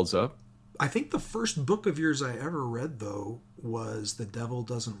know it holds up. I think the first book of yours I ever read though was The Devil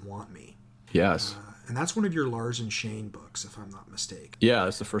Doesn't Want Me. Yes, and that's one of your Lars and Shane books, if I'm not mistaken. Yeah,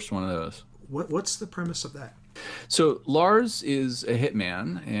 that's the first one of those. What's the premise of that? So Lars is a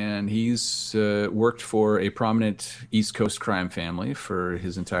hitman, and he's worked for a prominent East Coast crime family for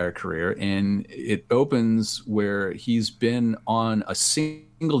his entire career. And it opens where he's been on a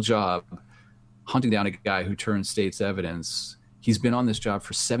single job hunting down a guy who turned state's evidence. He's been on this job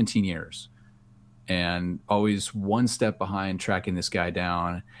for 17 years and always one step behind tracking this guy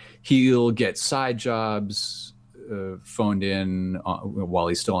down. He'll get side jobs phoned in while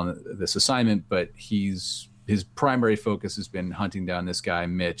he's still on this assignment, but his primary focus has been hunting down this guy,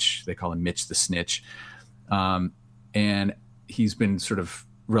 Mitch. They call him Mitch the Snitch. And he's been sort of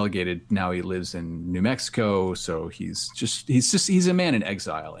relegated. Now he lives in New Mexico. So he's a man in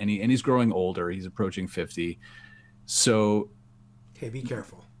exile, and he's growing older. He's approaching 50. So, hey, be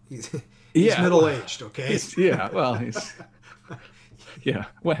careful. He's middle-aged. Okay. Yeah.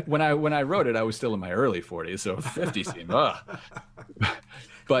 When I wrote it, I was still in my early 40s, so 50 seemed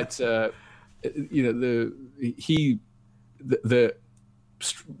But the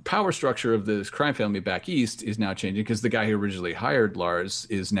power structure of this crime family back east is now changing because the guy who originally hired Lars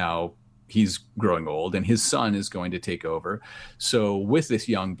he's growing old, and his son is going to take over. So with this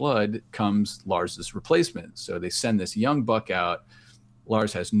young blood comes Lars's replacement. So they send this young buck out.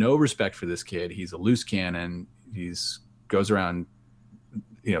 Lars has no respect for this kid. He's a loose cannon. Goes around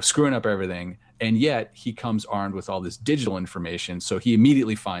screwing up everything, and yet he comes armed with all this digital information, so he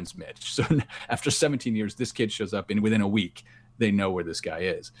immediately finds Mitch. So after 17 years, this kid shows up, and within a week, they know where this guy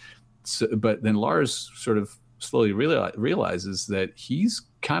is. But then Lars sort of slowly realizes that he's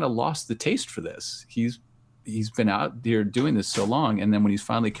kind of lost the taste for this. He's been out here doing this so long, and then when he's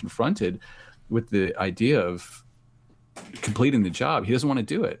finally confronted with the idea of completing the job, he doesn't want to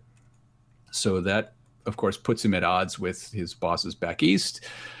do it. So that, of course, puts him at odds with his bosses back east.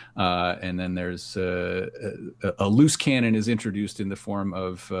 And then there's a loose cannon is introduced in the form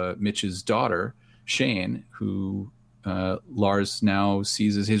of Mitch's daughter, Shane, who Lars now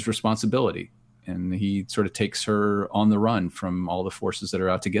sees as his responsibility. And he sort of takes her on the run from all the forces that are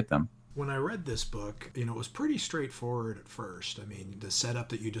out to get them. When I read this book, it was pretty straightforward at first. I mean, the setup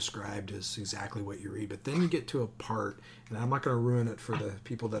that you described is exactly what you read. But then you get to a part, and I'm not going to ruin it for the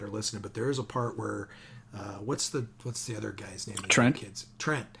people that are listening, but there is a part where, what's the other guy's name? Trent.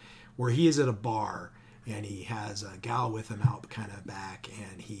 Trent, where he is at a bar, and he has a gal with him out kind of back,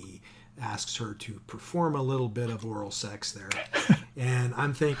 and he asks her to perform a little bit of oral sex there. And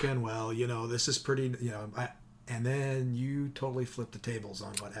I'm thinking, well, this is pretty, and then you totally flip the tables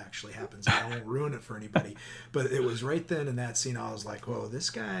on what actually happens. I won't ruin it for anybody. But it was right then in that scene, I was like, whoa, this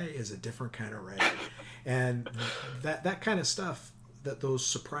guy is a different kind of writer. And that kind of stuff, those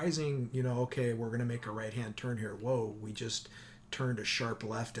surprising, okay, we're going to make a right-hand turn here. Whoa, we just turned a sharp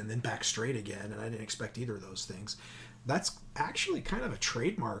left and then back straight again. And I didn't expect either of those things. That's actually kind of a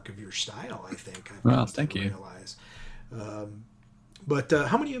trademark of your style, I think. Thank you. Realize. But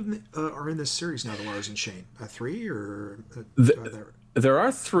how many of them are in this series now, the Lars and Shane? 3 or? There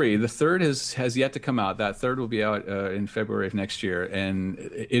are 3. The third has yet to come out. That third will be out in February of next year. And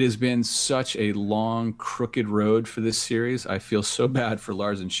it has been such a long, crooked road for this series. I feel so bad for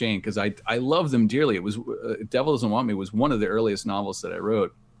Lars and Shane because I love them dearly. It was Devil Doesn't Want Me was one of the earliest novels that I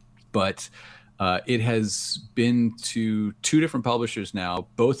wrote. But It has been to 2 different publishers now,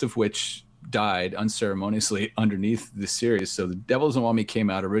 both of which died unceremoniously underneath the series. So The Devil Doesn't Want Me came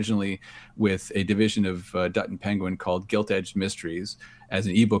out originally with a division of Dutton Penguin called Gilt-Edged Mysteries as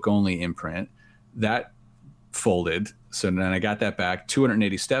an ebook only imprint. That folded. So then I got that back.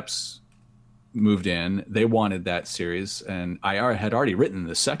 280 Steps moved in. They wanted that series, and I had already written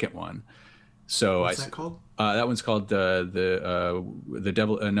the second one. So What's that called? That one's called the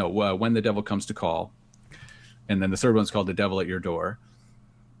Devil. When the Devil Comes to Call, and then the third one's called The Devil at Your Door.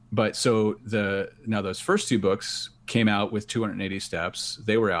 But so now those first 2 books came out with 280 Steps.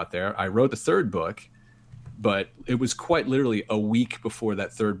 They were out there. I wrote the third book, but it was quite literally a week before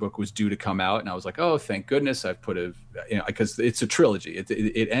that third book was due to come out, and I was like, oh, thank goodness I've put because it's a trilogy.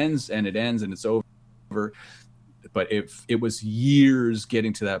 It ends and it's over. But it was years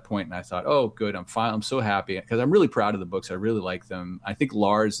getting to that point, and I thought, oh, good, I'm fine. I'm so happy because I'm really proud of the books. I really like them. I think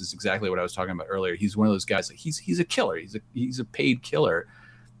Lars is exactly what I was talking about earlier. He's one of those guys. Like he's a killer. He's a paid killer.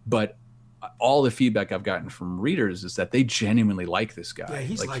 But all the feedback I've gotten from readers is that they genuinely like this guy. Yeah,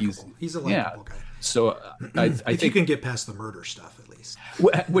 he's like likable. He's a likable guy. So I think you can get past the murder stuff at least.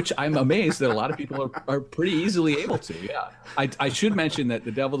 Which I'm amazed that a lot of people are pretty easily able to. Yeah, I should mention that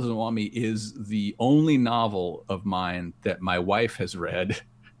The Devil Doesn't Want Me is the only novel of mine that my wife has read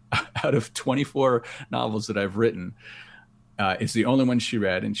out of 24 novels that I've written. It's the only one she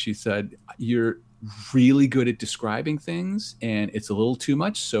read, and she said, "You're really good at describing things, and it's a little too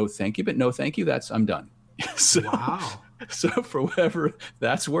much. So thank you, but no, thank you. I'm done." So, wow. So for whatever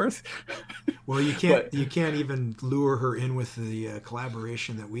that's worth. Well, you can't even lure her in with the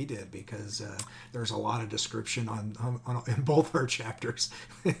collaboration that we did because there's a lot of description in both our chapters.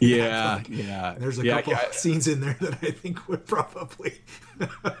 Yeah. There's a couple of scenes in there that I think would probably.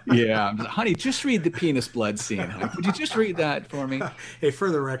 Yeah, honey, just read the penis blood scene. Would you just read that for me? Hey,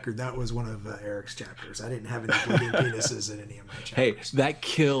 for the record, that was one of Eric's chapters. I didn't have any bleeding penises in any of my chapters. Hey, that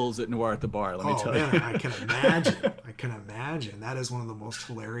kills at Noir at the Bar. Let me tell you. I can imagine. That is one of the most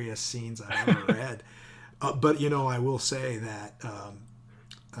hilarious scenes I've ever read. But I will say that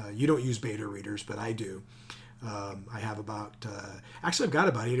you don't use beta readers, but I do. I have I've got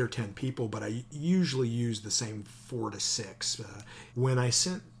about 8 or 10 people, but I usually use the same 4 to 6. When I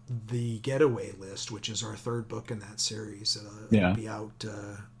sent the Getaway List, which is our third book in that series, it'll be out,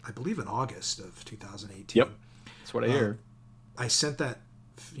 I believe, in August of 2018. Yep, that's what I hear. I sent that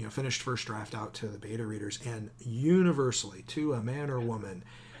finished first draft out to the beta readers, and universally, to a man or woman,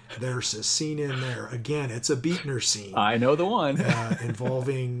 there's a scene in there. Again, it's a Beatner scene. I know the one.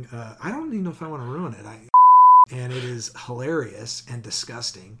 Involving, I don't even know if I want to ruin it. And it is hilarious and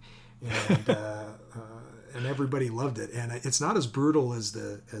disgusting, and everybody loved it. And it's not as brutal as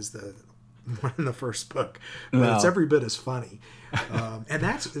the one in the first book, but it's every bit as funny. And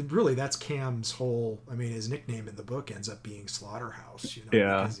that's Cam's whole. I mean, his nickname in the book ends up being Slaughterhouse.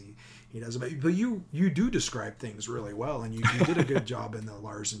 Because he does. But you do describe things really well, and you did a good job in the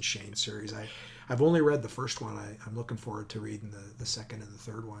Lars and Shane series. I've only read the first one. I'm looking forward to reading the second and the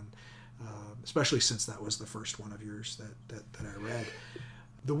third one. Especially since that was the first one of yours that I read.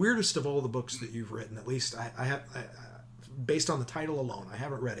 The weirdest of all the books that you've written, at least I have, based on the title alone, I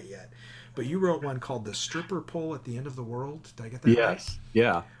haven't read it yet, but you wrote one called The Stripper Pole at the End of the World. Did I get that right? Yes.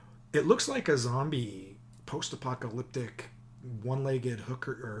 Yeah. It looks like a zombie, post-apocalyptic, one-legged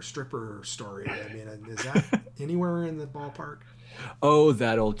hooker or stripper story. I mean, is that anywhere in the ballpark? Oh,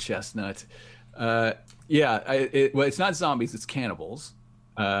 that old chestnut. It's not zombies, it's cannibals.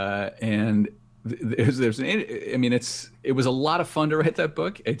 And it was a lot of fun to write that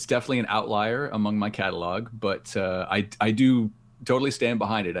book. It's definitely an outlier among my catalog, but I do totally stand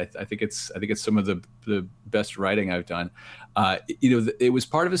behind it. I think it's some of the best writing I've done. It was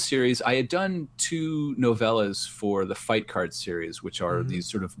part of a series. I had done 2 novellas for the Fight Card series, which are these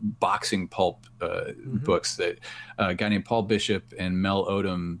sort of boxing pulp books that a guy named Paul Bishop and Mel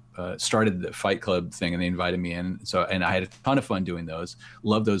Odom started the Fight Club thing, and they invited me in. And I had a ton of fun doing those.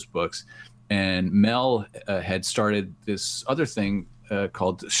 Loved those books. And Mel had started this other thing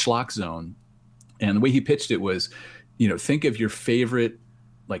called Schlock Zone, and the way he pitched it was, think of your favorite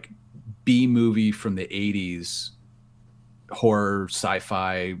like B movie from the 80s, horror,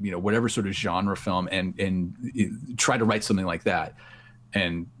 sci-fi, whatever sort of genre film, and try to write something like that.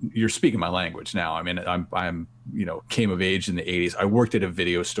 And you're speaking my language now. I mean, I'm came of age in the 80s. I worked at a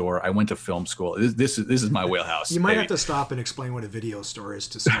video store. I went to film school. This is my wheelhouse. You might have to stop and explain what a video store is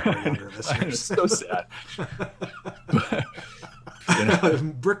to some of our younger listeners. It's so sad.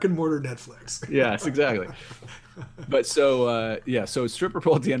 Brick and mortar Netflix. Yes, exactly. But so stripper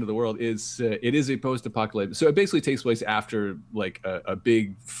pole at the end of the world is it is a post-apocalyptic. So it basically takes place after like a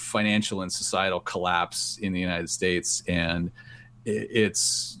big financial and societal collapse in the United States, and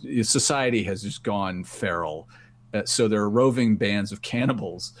it's society has just gone feral. So there are roving bands of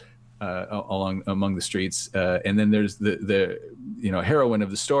cannibals among the streets, and then there's the heroine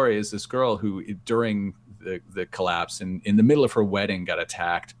of the story is this girl who during the collapse and in the middle of her wedding got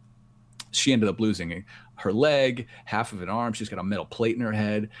attacked. She ended up losing her leg, half of an arm. She's got a metal plate in her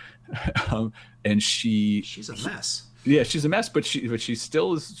head, and she's a mess. Yeah, she's a mess, but she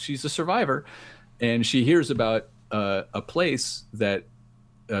still is. She's a survivor, and she hears about a place that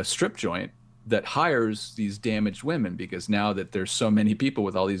a strip joint that hires these damaged women, because now that there's so many people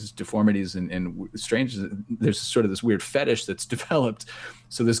with all these deformities and strange, there's sort of this weird fetish that's developed.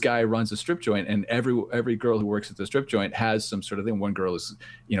 So this guy runs a strip joint, and every girl who works at the strip joint has some sort of thing. One girl is,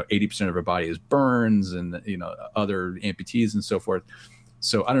 80% of her body is burns, and other amputees and so forth.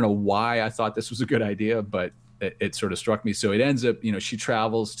 So I don't know why I thought this was a good idea, but it sort of struck me. So it ends up, she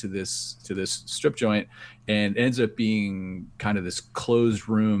travels to this strip joint, and ends up being kind of this closed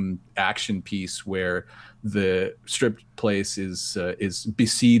room action piece where the strip place is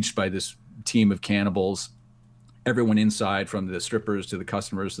besieged by this team of cannibals. Everyone inside, from the strippers to the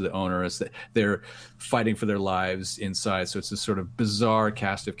customers to the owners, they're fighting for their lives inside. So it's this sort of bizarre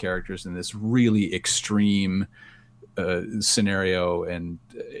cast of characters in this really extreme scenario, and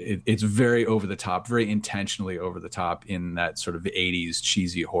it's very over the top, very intentionally over the top in that sort of 80s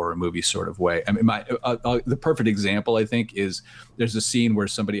cheesy horror movie sort of way. I mean, the perfect example, I think, is there's a scene where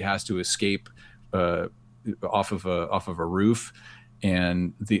somebody has to escape off of a roof,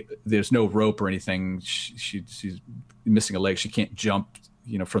 and there's no rope or anything. She's missing a leg. She can't jump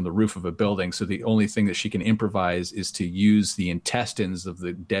from the roof of a building. So the only thing that she can improvise is to use the intestines of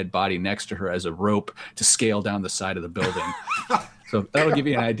the dead body next to her as a rope to scale down the side of the building. So that'll give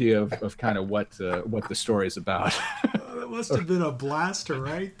you an idea of kind of what the story is about. That must have been a blast to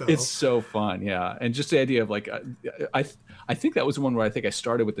write, though. It's so fun, yeah. And just the idea of like, I think that was the one where I think I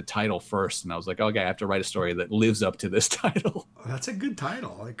started with the title first, and I was like, okay, I have to write a story that lives up to this title. That's a good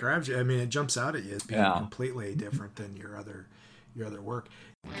title. It grabs you. I mean, it jumps out at you as being completely different than your other work.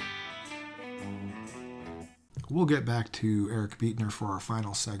 We'll get back to Eric Beetner for our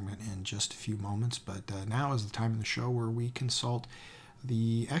final segment in just a few moments, but now is the time in the show where we consult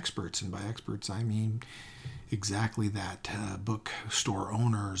the experts, and by experts I mean exactly that, bookstore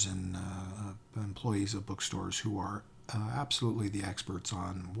owners and employees of bookstores who are absolutely the experts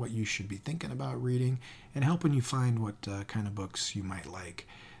on what you should be thinking about reading and helping you find what kind of books you might like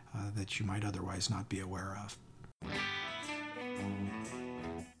that you might otherwise not be aware of.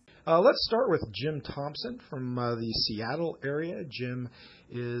 Let's start with Jim Thompson from the Seattle area. Jim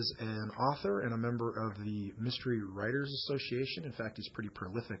is an author and a member of the Mystery Writers Association. In fact, he's pretty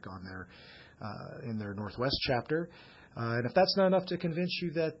prolific on in their Northwest chapter. And if that's not enough to convince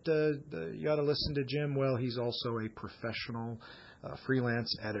you that you ought to listen to Jim, well, he's also a professional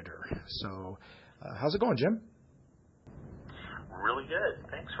freelance editor. So how's it going, Jim? Really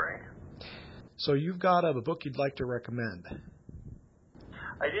good. Thanks, Frank. So you've got a book you'd like to recommend.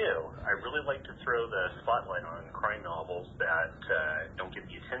 I do. I really like to throw the spotlight on crime novels that don't get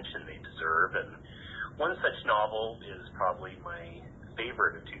the attention they deserve. And one such novel is probably my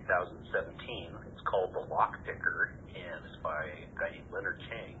favorite of 2017. It's called The Lockpicker, and it's by a guy named Leonard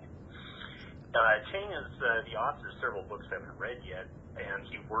Chang. Chang is the author of several books I haven't read yet, and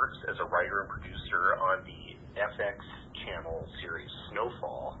he works as a writer and producer on the FX channel series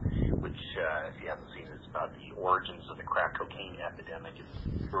Snowfall, which, if you haven't seen it, it's about the origins of the crack cocaine epidemic in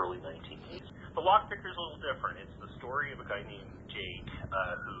the early 1980s. The Lockpicker is a little different. It's the story of a guy named Jake,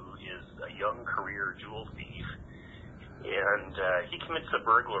 who is a young career jewel thief, and he commits a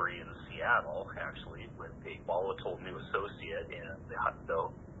burglary in Seattle, actually, with a volatile new associate, and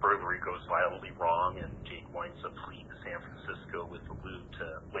the burglary goes violently wrong, and Jake winds up fleeing to San Francisco with the loot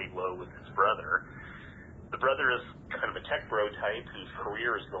to lay low with his brother. The brother is kind of a tech bro type whose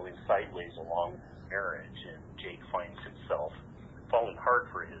career is going sideways along with his marriage, and Jake finds himself falling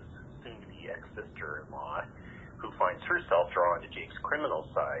hard for his soon-to-be ex-sister-in-law, who finds herself drawn to Jake's criminal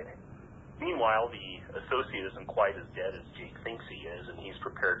side. Meanwhile, the associate isn't quite as dead as Jake thinks he is, and he's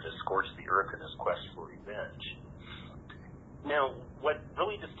prepared to scorch the earth in his quest for revenge. Now, what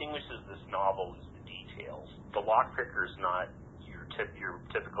really distinguishes this novel is the details. The Lockpicker is not your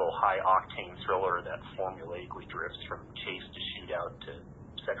typical high-octane thriller that formulaically drifts from chase to shootout to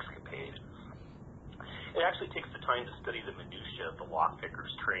sexcapade. It actually takes the time to study the minutiae of the lockpicker's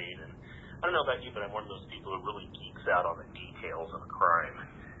trade, and I don't know about you, but I'm one of those people who really geeks out on the details of a crime.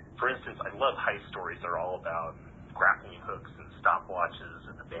 For instance, I love heist stories that are all about grappling hooks and stopwatches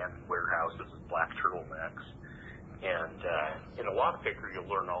and abandoned warehouses and black turtlenecks. And in a lockpicker, you'll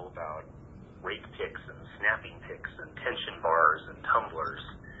learn all about rake picks and snapping picks and tension bars and tumblers.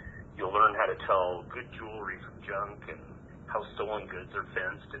 You'll learn how to tell good jewelry from junk and how stolen goods are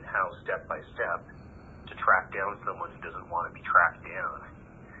fenced and how, step by step, to track down someone who doesn't want to be tracked down.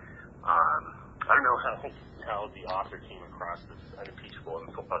 I don't know how the author came across this unimpeachable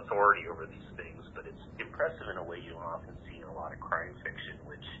authority over these things, but it's impressive in a way you don't often see in a lot of crime fiction,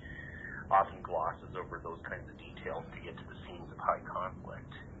 which often glosses over those kinds of details to get to the scenes of high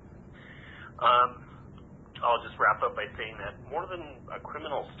conflict. I'll just wrap up by saying that more than a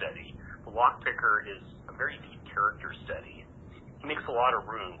criminal study, The Lockpicker is a very deep character study. He makes a lot of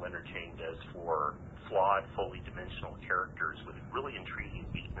room, Leonard Chang does, for flawed, fully dimensional characters with really intriguing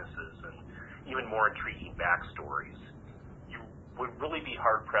weaknesses and even more intriguing backstories. You would really be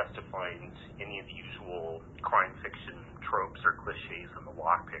hard-pressed to find any of the usual crime fiction tropes or cliches in The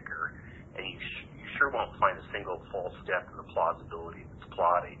Lockpicker, and you sure won't find a single false step in the plausibility of its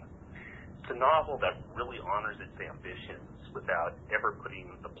plotting. It's a novel that really honors its ambitions without ever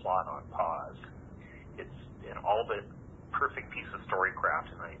putting the plot on pause. It's an all but perfect piece of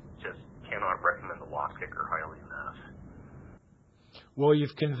storycraft, and I just cannot recommend The Lockpicker highly enough. Well,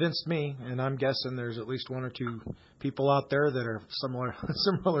 you've convinced me, and I'm guessing there's at least one or two people out there that are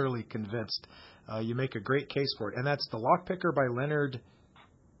similarly convinced. You make a great case for it. And that's The Lockpicker by Leonard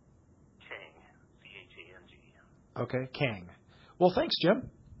Chang, C-H-A-N-G. Okay, Kang. Well, thanks, Jim.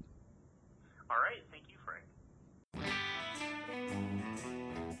 All right, thank you, Frank.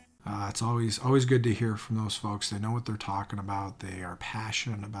 It's always good to hear from those folks. They know what they're talking about. They are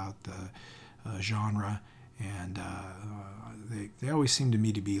passionate about the genre, and they always seem to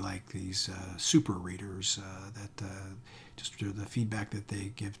me to be like these super readers that just the feedback that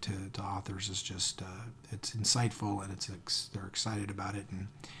they give to authors is just it's insightful, and they're excited about it, and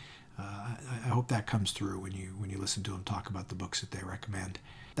I hope that comes through when you listen to them talk about the books that they recommend.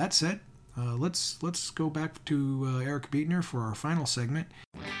 That said, let's go back to Eric Beetner for our final segment.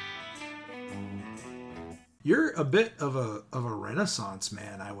 You're a bit of a Renaissance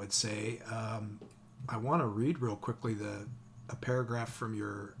man, I would say. I want to read real quickly a paragraph from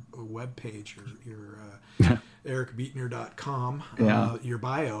your webpage, your ericbeetner.com, your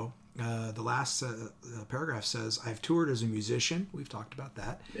bio. The last paragraph says, "I've toured as a musician." We've talked about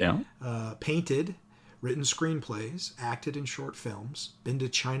that. Yeah. Painted, written screenplays, acted in short films, been to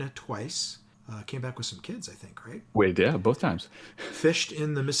China twice, came back with some kids, I think, right? Wait, yeah, both times. Fished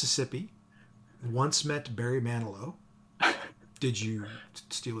in the Mississippi, once met Barry Manilow. Did you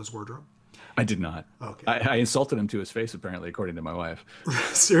steal his wardrobe? I did not. Okay. I insulted him to his face, apparently, according to my wife.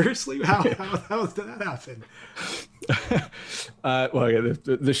 Seriously? How did that happen? Well, yeah,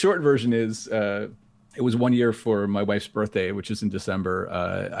 the short version is it was 1 year for my wife's birthday, which is in December.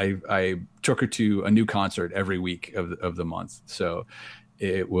 I took her to a new concert every week of the month. So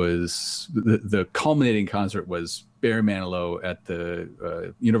it was the culminating concert was Barry Manilow at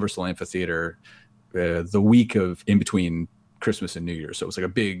the Universal Amphitheater the week of in between Christmas and New Year. So it was like a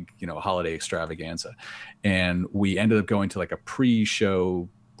big, holiday extravaganza. And we ended up going to like a pre-show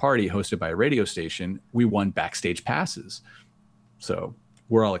party hosted by a radio station. We won backstage passes. So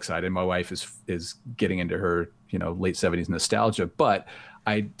we're all excited. My wife is getting into her, late 70s nostalgia, but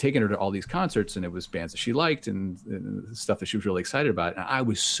I'd taken her to all these concerts, and it was bands that she liked and stuff that she was really excited about. And I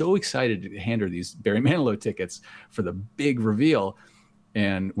was so excited to hand her these Barry Manilow tickets for the big reveal.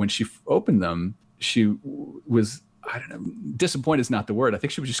 And when she opened them, she was, I don't know, disappointed is not the word. I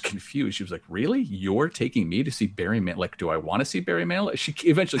think she was just confused. She was like, "Really? You're taking me to see Barry Manilow? Like, do I want to see Barry Manilow?" She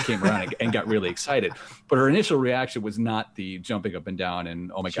eventually came around and got really excited. But her initial reaction was not the jumping up and down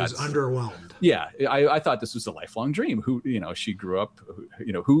and, "Oh my God." She was underwhelmed. Yeah. I thought this was a lifelong dream. She grew up,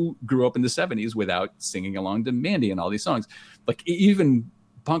 who grew up in the 70s without singing along to Mandy and all these songs. Like, even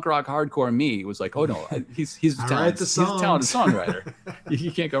punk rock hardcore me was like, "Oh no, he's a talented songwriter.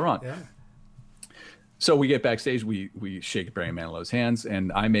 You can't go wrong." Yeah. So we get backstage, we shake Barry Manilow's hands,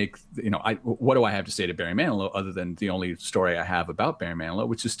 and I make, what do I have to say to Barry Manilow other than the only story I have about Barry Manilow,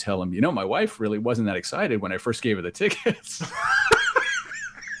 which is tell him, my wife really wasn't that excited when I first gave her the tickets.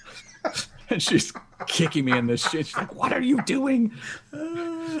 And she's kicking me in the shit. She's like, "What are you doing?"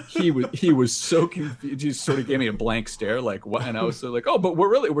 He was so confused. He sort of gave me a blank stare, like, "What?" And I was so like, "Oh, but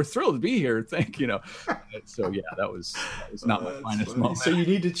we're thrilled to be here. So yeah, that was not my finest moment. So you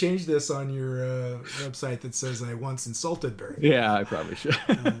need to change this on your website that says, "I once insulted Barry." Yeah, I probably should.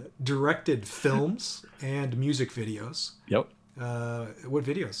 Directed films and music videos. Yep. What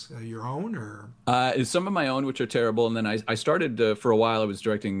videos? Your own or? Some of my own, which are terrible, and then I started for a while. I was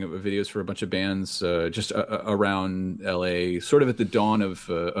directing videos for a bunch of bands just around LA, sort of at the dawn of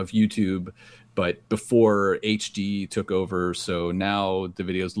YouTube, but before HD took over. So now the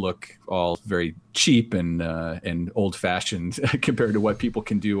videos look all very cheap and old fashioned compared to what people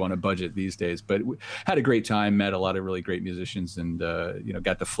can do on a budget these days. But we had a great time, met a lot of really great musicians, and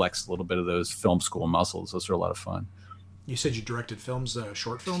got to flex a little bit of those film school muscles. Those were a lot of fun. You said you directed films,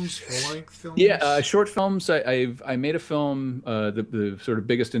 short films, full-length films? Yeah, short films. I made a film. The sort of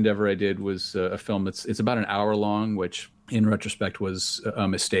biggest endeavor I did was a film it's about an hour long, which in retrospect was a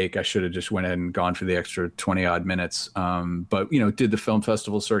mistake. I should have just went ahead and gone for the extra 20-odd minutes. But did the film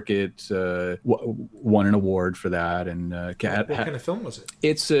festival circuit, won an award for that. And what kind of film was it?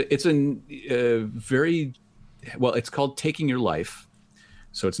 It's a very well. It's called Taking Your Life.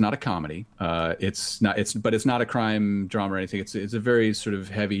 So it's not a comedy. But it's not a crime drama or anything. It's a very sort of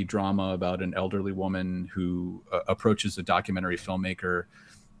heavy drama about an elderly woman who approaches a documentary filmmaker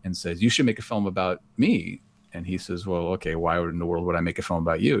and says, "You should make a film about me." And he says, "Well, okay, why in the world would I make a film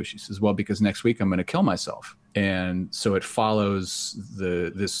about you?" She says, "Well, because next week I'm going to kill myself." And so it follows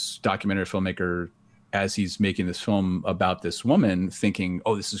this documentary filmmaker as he's making this film about this woman, thinking,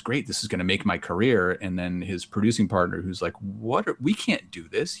 "Oh, this is great. This is going to make my career." And then his producing partner, who's like, we can't do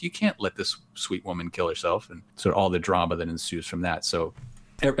this. You can't let this sweet woman kill herself. And so all the drama that ensues from that. So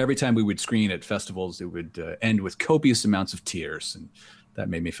every time we would screen at festivals, it would end with copious amounts of tears. And that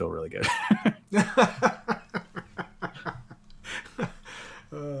made me feel really good.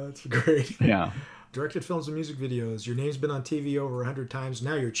 That's great. Yeah. Directed films and music videos. Your name's been on TV over 100 times.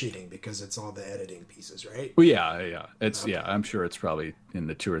 Now you're cheating because it's all the editing pieces, right? Well, yeah. It's okay. Yeah. I'm sure it's probably in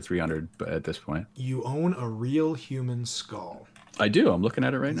the 200 or 300 at this point. You own a real human skull. I do. I'm looking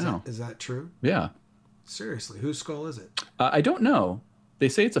at it right now. Is that true? Yeah. Seriously, whose skull is it? I don't know. They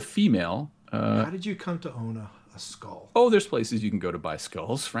say it's a female. How did you come to own a skull? Oh, there's places you can go to buy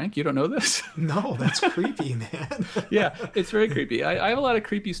skulls. Frank, you don't know this? No, that's creepy, man. Yeah, it's very creepy. I have a lot of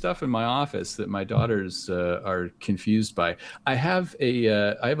creepy stuff in my office that my daughters are confused by. I have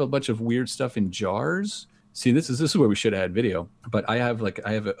a bunch of weird stuff in jars. See, this is where we should have had video. But I have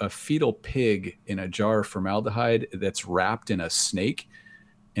a fetal pig in a jar of formaldehyde that's wrapped in a snake,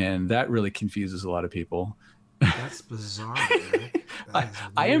 and that really confuses a lot of people. That's bizarre, Eric.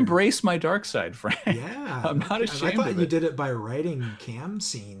 I embrace my dark side, Frank. Yeah. I'm not ashamed of it. I thought you did it by writing cam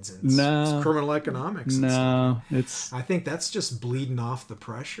scenes and no, criminal economics. And no, stuff. I think that's just bleeding off the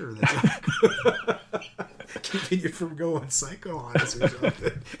pressure that's keeping you from going psycho on us or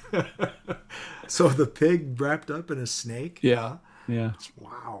something. So the pig wrapped up in a snake? Yeah. Yeah.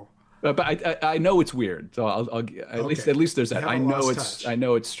 Wow. But I know it's weird. So I'll at least there's that. I know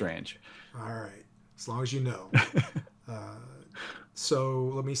it's strange. All right. As long as you know.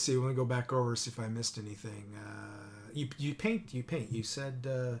 So let me see. Let me go back over, see if I missed anything. You paint. You said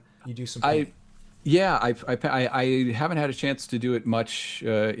you do some painting. I haven't had a chance to do it much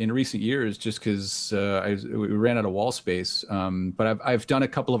in recent years, just because we ran out of wall space. But I've done a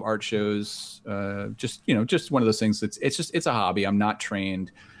couple of art shows. Just one of those things. It's a hobby. I'm not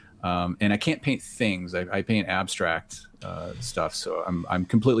trained, and I can't paint things. I paint abstract stuff. So I'm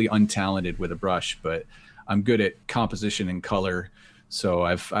completely untalented with a brush, but I'm good at composition and color. So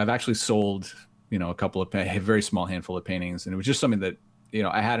I've actually sold a couple of a very small handful of paintings, and it was just something that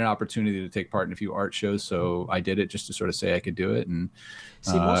I had an opportunity to take part in a few art shows, so I did it just to sort of say I could do it. And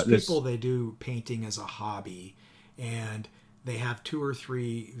see, most people, they do painting as a hobby, and they have 2 or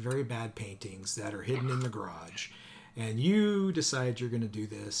 3 very bad paintings that are hidden in the garage, and you decide you're going to do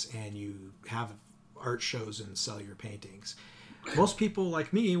this, and you have art shows and sell your paintings. Most people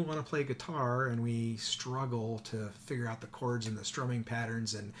like me want to play guitar, and we struggle to figure out the chords and the strumming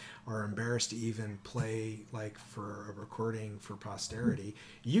patterns, and are embarrassed to even play like for a recording for posterity.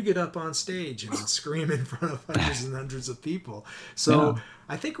 You get up on stage and scream in front of hundreds and hundreds of people. So yeah.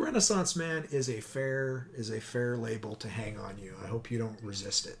 I think Renaissance Man is a fair label to hang on you. I hope you don't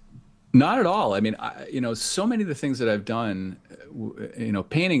resist it. Not at all. I mean, so many of the things that I've done,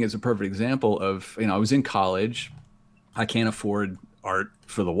 painting is a perfect example of, I was in college. I can't afford art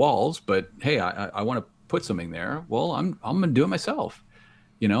for the walls, but hey, I want to put something there. Well, I'm going to do it myself,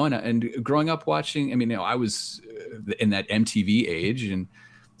 and growing up watching, I was in that MTV age and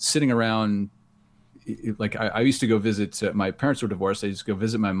sitting around, like I used to go visit, my parents were divorced. I used to go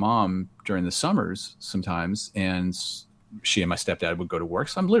visit my mom during the summers sometimes, and she and my stepdad would go to work.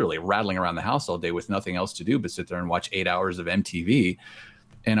 So I'm literally rattling around the house all day with nothing else to do but sit there and watch 8 hours of MTV.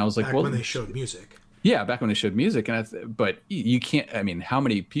 And I was like, back when they showed music. Yeah, back when they showed music, and but you can't. I mean, how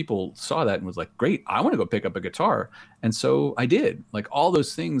many people saw that and was like, "Great, I want to go pick up a guitar," and so I did. Like all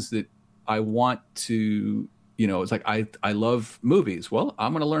those things that I want to, it's like I love movies. Well,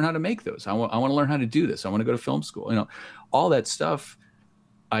 I'm going to learn how to make those. I want to learn how to do this. I want to go to film school. All that stuff.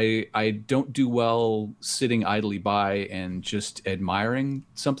 I don't do well sitting idly by and just admiring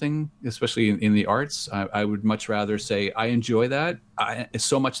something, especially in the arts. I would much rather say I enjoy that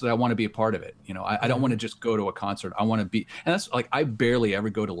so much that I want to be a part of it. I don't want to just go to a concert. I want to be, and that's like I barely ever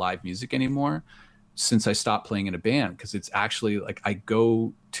go to live music anymore since I stopped playing in a band, because it's actually like I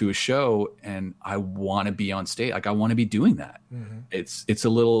go to a show and I want to be on stage. Like I want to be doing that. Mm-hmm.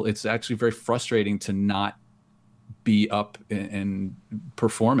 It's actually very frustrating to not be up and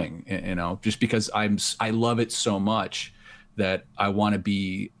performing, just because I love it so much that I want to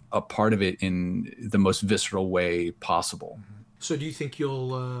be a part of it in the most visceral way possible. So do you think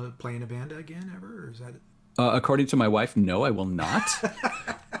you'll play in a band again ever, or is that according to my wife, no, I will not.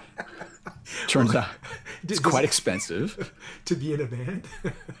 Turns out it's quite expensive to be in a band.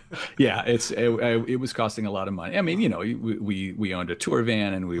 Yeah, it was costing a lot of money. I mean, we owned a tour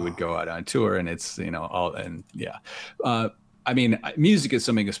van and we would go out on tour, and it's all, and yeah. I mean, music is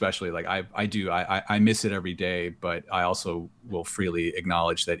something especially like I miss it every day, but I also will freely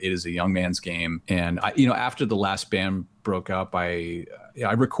acknowledge that it is a young man's game. And after the last band broke up, I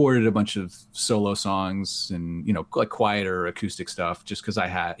recorded a bunch of solo songs and, like quieter acoustic stuff, just because I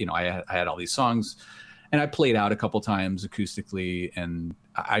had all these songs, and I played out a couple times acoustically. And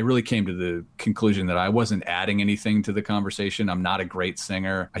I really came to the conclusion that I wasn't adding anything to the conversation. I'm not a great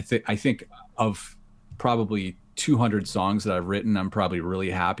singer. I think of probably 200 songs that I've written, I'm probably really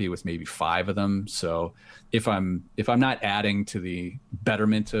happy with maybe 5 of them. So if I'm not adding to the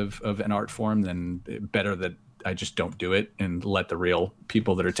betterment of an art form, then better that I just don't do it and let the real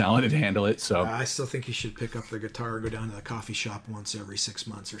people that are talented handle it. So I still think you should pick up the guitar, go down to the coffee shop once every 6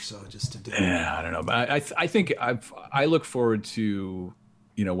 months or so just to do it. Yeah, I don't know, but I think I look forward to,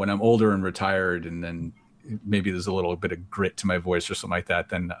 when I'm older and retired, and then maybe there's a little bit of grit to my voice or something like that,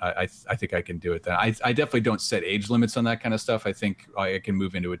 then I think I can do it then. I definitely don't set age limits on that kind of stuff. I think I can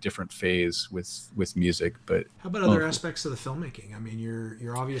move into a different phase with music. But how about other aspects of the filmmaking? I mean,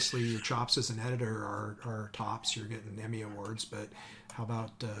 you're obviously, your chops as an editor are tops. You're getting Emmy awards, but how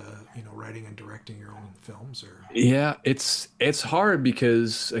about writing and directing your own films? Or yeah, it's hard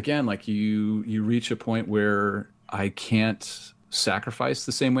because, again, like you reach a point where I can't sacrifice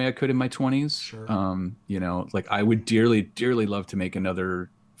the same way I could in my 20s. Sure. Like I would dearly, dearly love to make another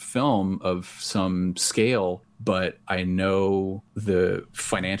film of some scale, but I know the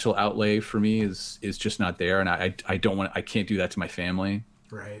financial outlay for me is just not there. And I can't do that to my family.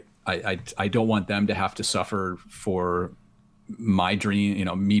 Right. I don't want them to have to suffer for my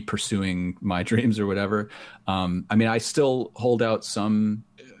dream, me pursuing my dreams or whatever. I mean, I still hold out some,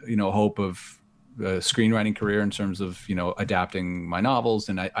 hope of a screenwriting career in terms of adapting my novels,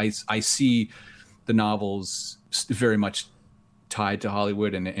 and I see the novels very much tied to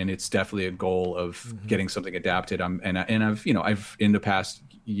Hollywood, and it's definitely a goal of getting something adapted. I've in the past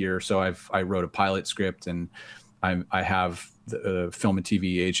year or so I wrote a pilot script, and I have the film and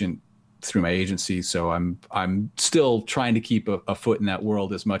TV agent through my agency, so I'm still trying to keep a foot in that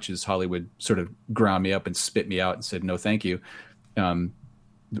world as much as Hollywood sort of ground me up and spit me out and said no thank you.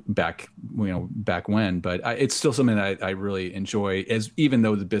 Back when, but it's still something that I really enjoy, even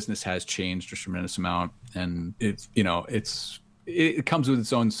though the business has changed a tremendous amount, and it comes with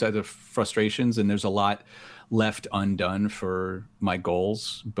its own set of frustrations, and there's a lot left undone for my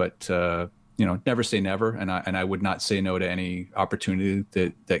goals, but never say never, and I would not say no to any opportunity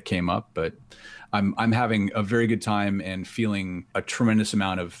that came up, but I'm having a very good time and feeling a tremendous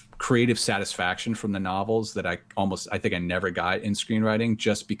amount of creative satisfaction from the novels that I think I never got in screenwriting,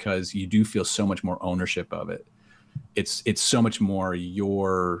 just because you do feel so much more ownership of it. It's so much more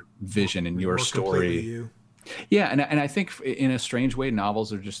your vision and your story. You. Yeah, and I think in a strange way,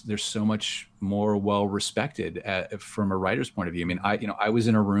 novels they're so much more well respected from a writer's point of view. I mean, I was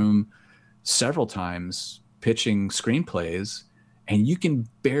in a room several times pitching screenplays, and you can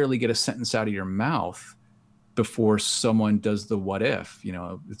barely get a sentence out of your mouth before someone does the what if.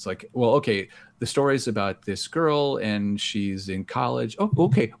 It's like, well, okay, the story's about this girl and she's in college. Oh,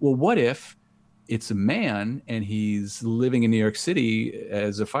 okay. Well, what if it's a man and he's living in New York City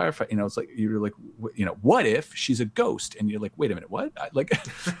as a firefighter? It's like, you're like, what if she's a ghost? And you're like, wait a minute, what? That's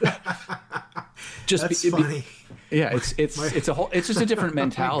funny. Yeah, it's just a different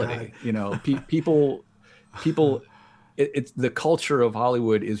mentality. People. It's the culture of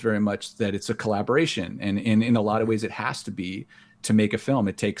Hollywood is very much that it's a collaboration, and in a lot of ways it has to be, to make a film.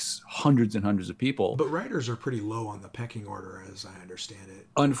 It takes hundreds and hundreds of people. But writers are pretty low on the pecking order, as I understand it.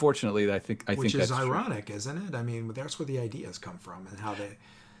 Unfortunately, I think which is that's ironic, isn't it? I mean, that's where the ideas come from and how they.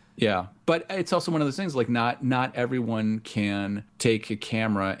 Yeah, but it's also one of those things, like not everyone can take a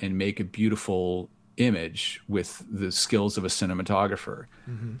camera and make a beautiful image with the skills of a cinematographer.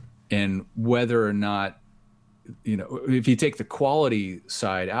 Mm-hmm. And whether or not, if you take the quality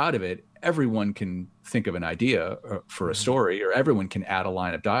side out of it, everyone can think of an idea for a story, or everyone can add a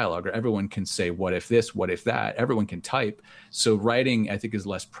line of dialogue, or everyone can say, what if this, what if that? Everyone can type. So writing, I think, is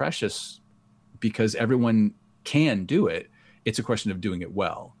less precious because everyone can do it. It's a question of doing it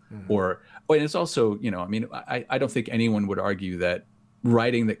well. Mm-hmm. And it's also, I don't think anyone would argue that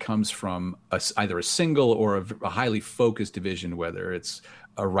writing that comes from either a single or a highly focused division, whether it's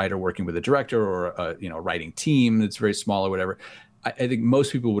a writer working with a director or a writing team that's very small or whatever, I think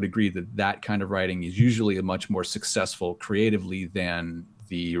most people would agree that kind of writing is usually a much more successful creatively than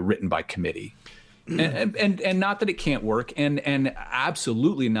the written by committee. And not that it can't work, and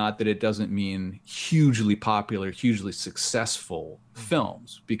absolutely not that it doesn't mean hugely popular, hugely successful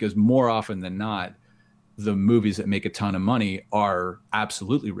films, because more often than not, the movies that make a ton of money are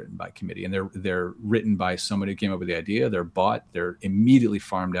absolutely written by committee, and they're written by somebody who came up with the idea. They're bought, they're immediately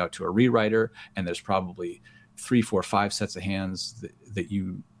farmed out to a rewriter, and there's probably 3, 4, 5 sets of hands that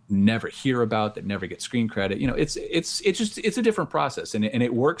you never hear about, that never get screen credit. It's a different process, and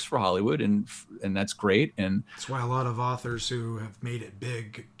it works for Hollywood, and that's great. And that's why a lot of authors who have made it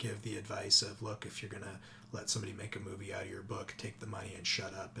big give the advice of, look, if you're gonna let somebody make a movie out of your book, take the money and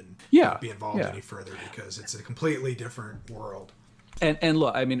shut up and not be involved any further, because it's a completely different world. And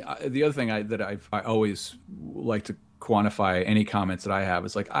look, I mean, the other thing I always like to quantify any comments that I have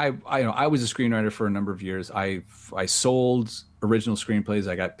is, like, I was a screenwriter for a number of years. I sold original screenplays.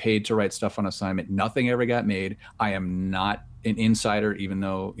 I got paid to write stuff on assignment. Nothing ever got made. I am not an insider, even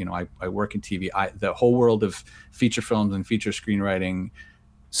though I work in TV. The whole world of feature films and feature screenwriting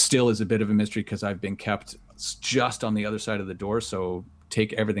still is a bit of a mystery, because I've been kept just on the other side of the door. So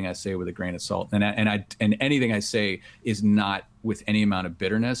take everything I say with a grain of salt, and anything I say is not with any amount of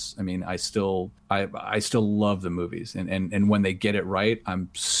bitterness. I mean, I still love the movies, and when they get it right, I'm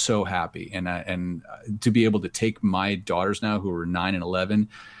so happy. And to be able to take my daughters now, who are 9 and 11,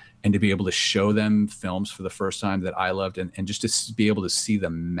 and to be able to show them films for the first time that I loved, and just to be able to see the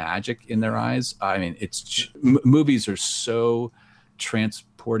magic in their eyes. I mean, movies are so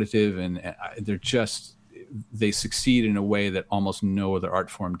transportative, and they succeed in a way that almost no other art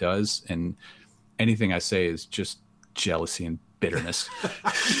form does. And anything I say is just jealousy and bitterness.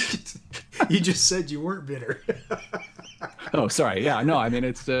 You just said you weren't bitter. Oh, sorry. Yeah, no, I mean,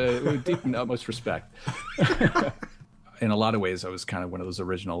 it's deep in utmost respect. In a lot of ways, I was kind of one of those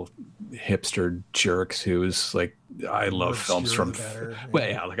original hipster jerks who was like, I love films from,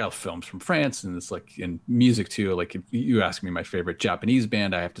 I love films from France, and it's like, in music too. Like, if you ask me my favorite Japanese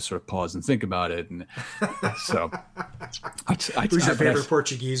band, I have to sort of pause and think about it. And so, who's your favorite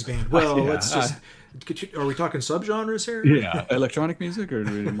Portuguese band? Well, let's just. Are we talking subgenres here? Yeah, electronic music, or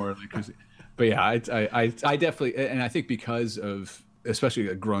more like music? But yeah, I definitely, and I think because of,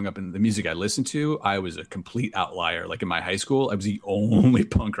 especially growing up in the music I listened to, I was a complete outlier. Like in my high school, I was the only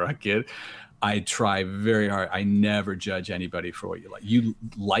punk rock kid. I try very hard. I never judge anybody for what you like. You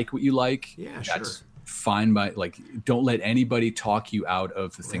like what you like. Yeah, that's sure. Fine. But like, don't let anybody talk you out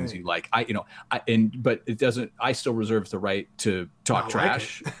of the things you like. But it doesn't. I still reserve the right to talk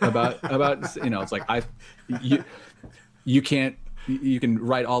trash about. It's like you can't. You can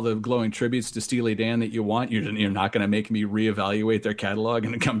write all the glowing tributes to Steely Dan that you want. You're not going to make me reevaluate their catalog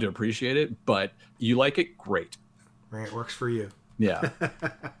and come to appreciate it. But you like it, great. Right, it works for you. Yeah.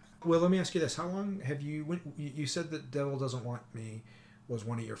 Well, let me ask you this: how long have you? You said that "Devil Doesn't Want Me" was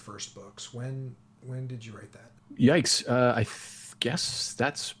one of your first books. When did you write that? Yikes! I guess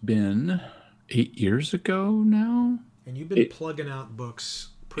that's been 8 years ago now. And you've been plugging out books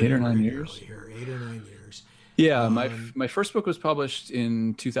pretty 8 or 9 years here. 8 or 9 years. Yeah, my first book was published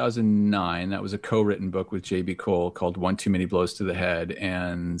in 2009. That was a co-written book with J.B. Cole called One Too Many Blows to the Head.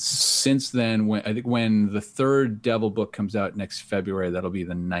 And since then, when the third Devil book comes out next February, that'll be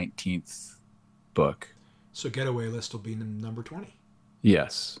the 19th book. So Getaway List will be number 20.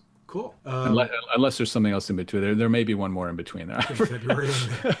 Yes. Cool. Unless there's something else in between. There may be one more in between there. February.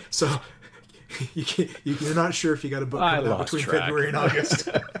 So you're not sure if you got a book coming out between February and August.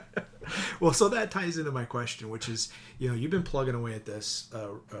 Well, so that ties into my question, which is, you've been plugging away at this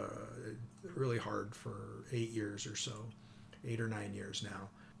really hard for 8 years or so, 8 or 9 years now.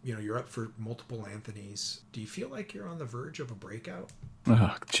 You're up for multiple Anthonys. Do you feel like you're on the verge of a breakout?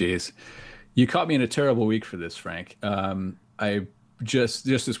 Oh, geez. You caught me in a terrible week for this, Frank. I just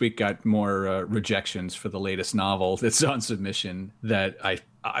this week got more rejections for the latest novel that's on submission that I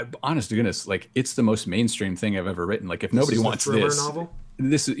honest to goodness, like it's the most mainstream thing I've ever written. Like if nobody wants this novel?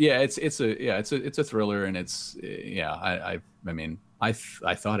 This is it's a thriller, and it's I mean I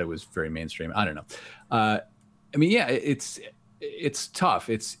thought it was very mainstream. I don't know. I mean, yeah, it's tough.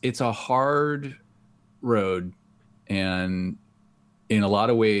 It's a hard road, and in a lot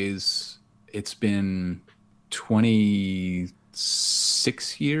of ways it's been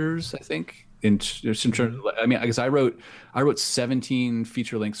 26 years, I think. I mean, I guess I wrote 17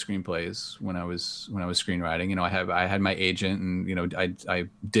 feature-length screenplays when I was screenwriting. You know, I had my agent, and you know, I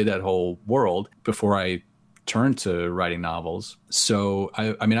did that whole world before I turned to writing novels. So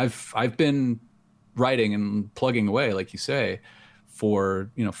I mean, I've been writing and plugging away, like you say,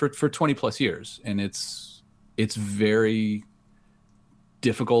 for 20 plus years, and it's very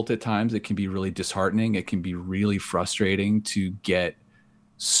difficult at times. It can be really disheartening. It can be really frustrating to get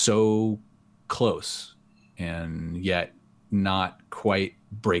so close and yet not quite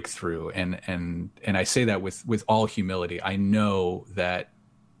break through. And I say that with all humility. I know that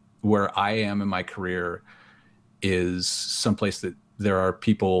where I am in my career is someplace that there are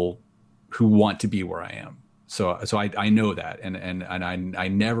people who want to be where I am. So I know that, and I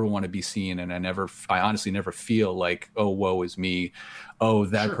never want to be seen, and I honestly never feel like, oh, woe is me, oh,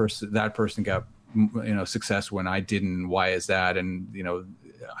 that person got success when I didn't. Why is that? And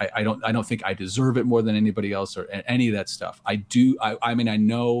I don't think I deserve it more than anybody else or any of that stuff. I do. I mean, I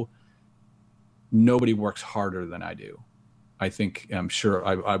know nobody works harder than I do. I'm sure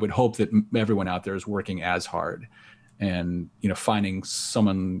I would hope that everyone out there is working as hard, and finding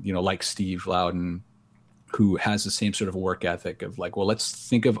someone like Steve Loudon, who has the same sort of work ethic of like, well, let's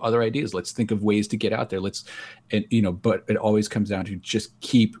think of other ideas. Let's think of ways to get out there. But it always comes down to just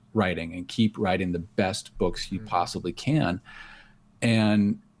keep writing and keep writing the best books you possibly can.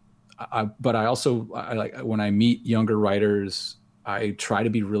 And but I also like when I meet younger writers, I try to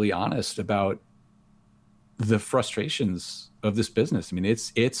be really honest about the frustrations of this business. I mean,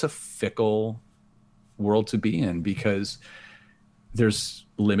 it's a fickle world to be in, because there's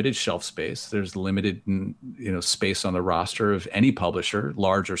limited shelf space. There's limited, space on the roster of any publisher,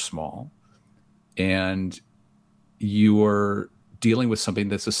 large or small. And you are dealing with something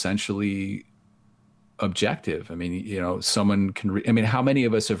that's essentially objective. I mean, someone can how many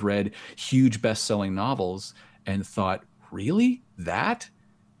of us have read huge best-selling novels and thought, really? That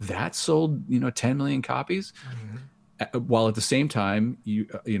sold, 10 million copies? Mm-hmm. While at the same time, you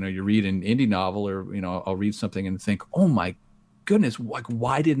read an indie novel, or, I'll read something and think, oh my goodness,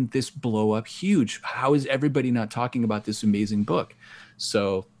 why didn't this blow up huge? How is everybody not talking about this amazing book?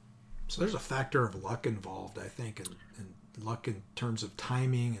 So there's a factor of luck involved, I think, and luck in terms of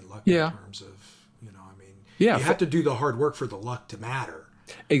timing, and luck in terms of, you have to do the hard work for the luck to matter.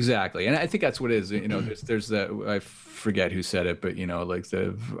 Exactly. And I think that's what it is. There's that, I forget who said it, but, like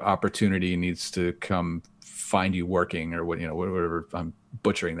the opportunity needs to come find you working, or whatever. I'm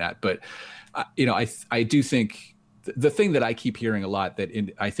butchering that. But, I do think the thing that I keep hearing a lot, that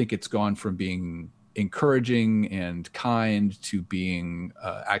I think it's gone from being encouraging and kind to being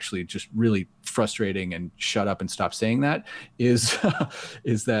actually just really frustrating and shut up and stop saying that, is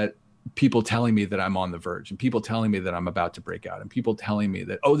that people telling me that I'm on the verge, and people telling me that I'm about to break out, and people telling me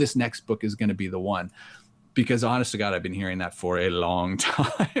that, oh, this next book is going to be the one. Because honest to God, I've been hearing that for a long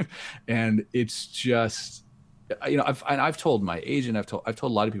time. And it's just, I've told my agent, I've told a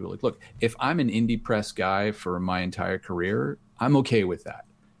lot of people, like, look, if I'm an indie press guy for my entire career, I'm okay with that.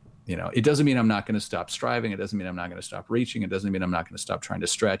 It doesn't mean I'm not going to stop striving. It doesn't mean I'm not going to stop reaching. It doesn't mean I'm not going to stop trying to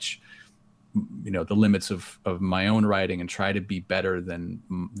stretch, the limits of my own writing and try to be better than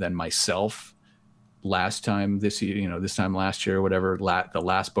myself. Last time this year, this time last year, or whatever, the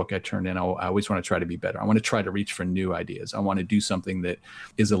last book I turned in, I always want to try to be better. I want to try to reach for new ideas. I want to do something that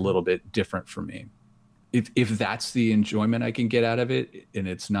is a little bit different for me. If that's the enjoyment I can get out of it, and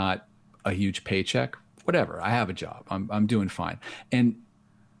it's not a huge paycheck, whatever. I have a job. I'm doing fine. And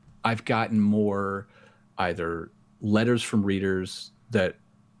I've gotten more either letters from readers that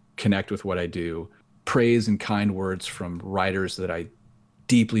connect with what I do, praise and kind words from writers that I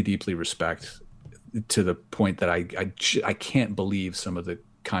deeply, deeply respect, to the point that I can't believe some of the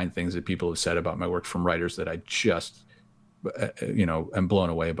kind things that people have said about my work from writers that I just, am blown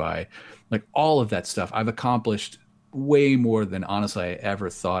away by. Like, all of that stuff, I've accomplished way more than honestly I ever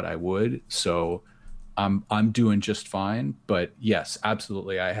thought I would. So I'm doing just fine. But yes,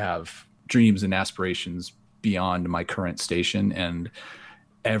 absolutely, I have dreams and aspirations beyond my current station. And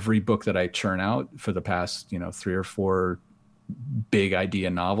every book that I churn out for the past, 3 or 4 big idea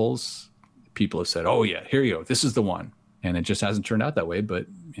novels, people have said, oh yeah, here you go. This is the one. And it just hasn't turned out that way. But,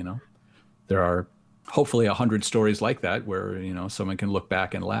 there are hopefully 100 stories like that where, someone can look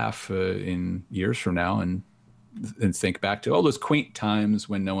back and laugh in years from now and think back to all those quaint times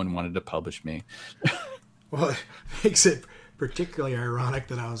when no one wanted to publish me. Well, it makes it particularly ironic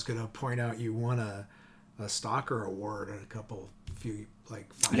that I was going to point out you won a Stalker Award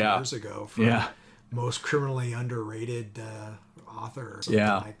like 5 years ago for most criminally underrated author or something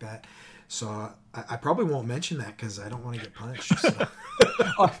like that. So I probably won't mention that because I don't want to get punished. So.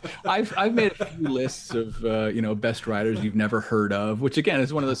 I've made a few lists of best writers you've never heard of, which again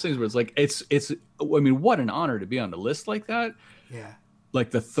is one of those things where it's like it's what an honor to be on a list like that. Yeah.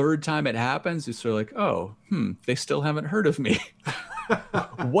 Like the third time it happens, it's sort of like, they still haven't heard of me.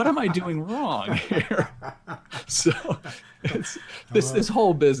 What am I doing wrong here? So this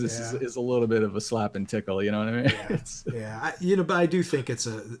whole business is a little bit of a slap and tickle, you know what I mean? But I do think it's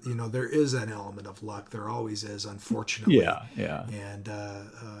there is an element of luck. There always is, unfortunately. Yeah. And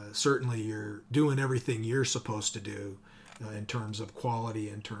certainly you're doing everything you're supposed to do in terms of quality,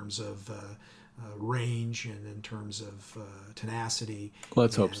 in terms of range, and in terms of tenacity.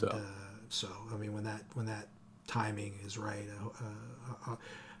 Let's hope so. So I mean, when that timing is right,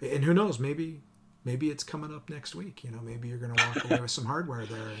 and who knows, maybe it's coming up next week. Maybe you're going to walk away with some hardware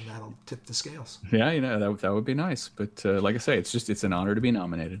there, and that'll tip the scales. Yeah, that would be nice. But like I say, it's an honor to be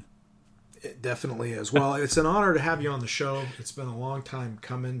nominated. It definitely is. Well, it's an honor to have you on the show. It's been a long time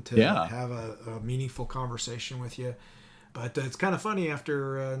coming to have a meaningful conversation with you. But it's kind of funny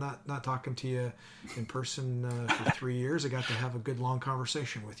after not talking to you in person for 3 years, I got to have a good long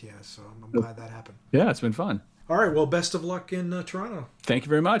conversation with you. So I'm glad that happened. Yeah, it's been fun. All right. Well, best of luck in Toronto. Thank you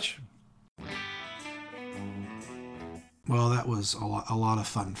very much. Well, that was a lot of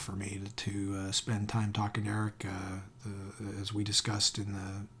fun for me to spend time talking to Eric. As we discussed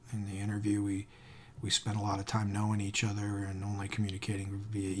in the interview, we spent a lot of time knowing each other and only communicating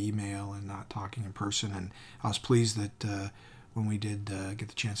via email and not talking in person. And I was pleased that when we did get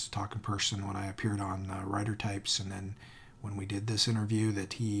the chance to talk in person, when I appeared on Writer Types, and then when we did this interview,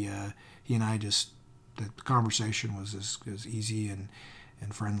 that he and I the conversation was as easy and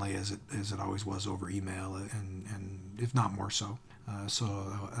friendly as it always was over email, and if not more so.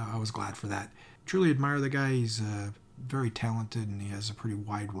 So I was glad for that. Truly admire the guy. He's very talented, and he has a pretty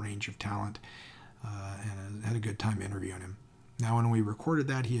wide range of talent. And I had a good time interviewing him. Now, when we recorded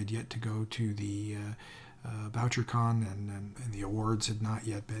that, he had yet to go to the VoucherCon, and the awards had not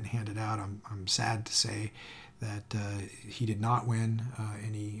yet been handed out. I'm sad to say that he did not win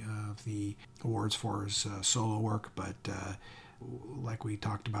any of the awards for his solo work, but like we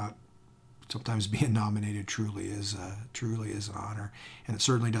talked about, sometimes being nominated truly is an honor, and it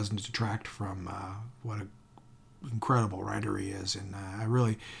certainly doesn't detract from what an incredible writer he is. And I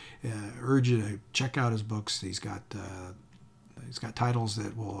really urge you to check out his books. He's got titles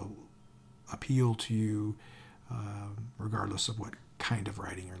that will appeal to you regardless of what kind of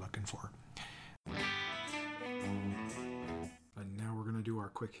writing you're looking for. And now we're going to do our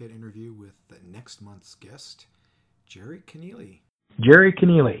quick hit interview with the next month's guest, Jerry Keneally. Jerry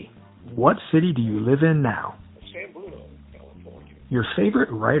Keneally, what city do you live in now? San Bruno, California. Your favorite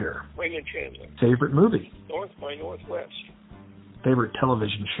writer? Raymond Chandler. Favorite movie? North by Northwest. Favorite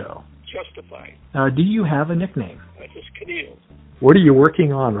television show? Justified. Do you have a nickname? Just Keneal. What are you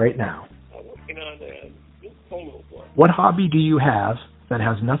working on right now? I'm working on a new photo book. What hobby do you have that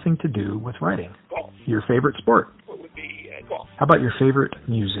has nothing to do with writing? Golf. Your favorite sport? What would be golf? How about your favorite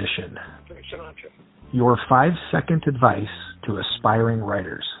musician? Frank Sinatra. Your 5-second advice to aspiring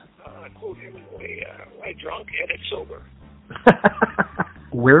writers. Quote Hemingway, write drunk, edit sober.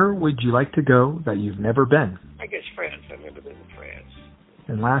 Where would you like to go that you've never been? I guess France. I've never been to France.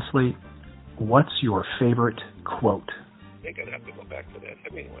 And lastly, what's your favorite quote? I think I'd have to go back to that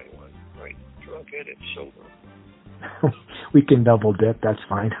Hemingway one. Write drunk, edit sober. We can double dip. That's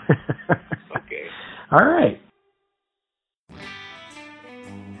fine. Okay. All right.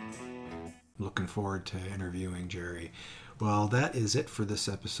 Looking forward to interviewing Jerry. Well, that is it for this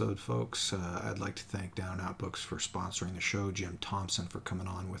episode, folks. I'd like to thank Down Out Books for sponsoring the show, Jim Thompson for coming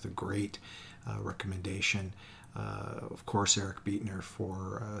on with a great recommendation. Of course, Eric Beetner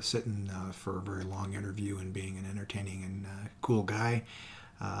for sitting for a very long interview and being an entertaining and cool guy.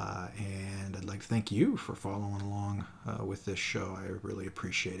 And I'd like to thank you for following along with this show. I really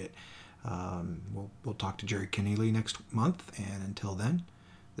appreciate it. We'll talk to Jerry Keneally next month, and until then,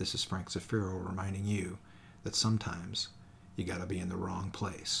 this is Frank Zafiro reminding you that sometimes you got to be in the wrong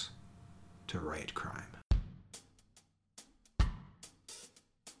place to write crime.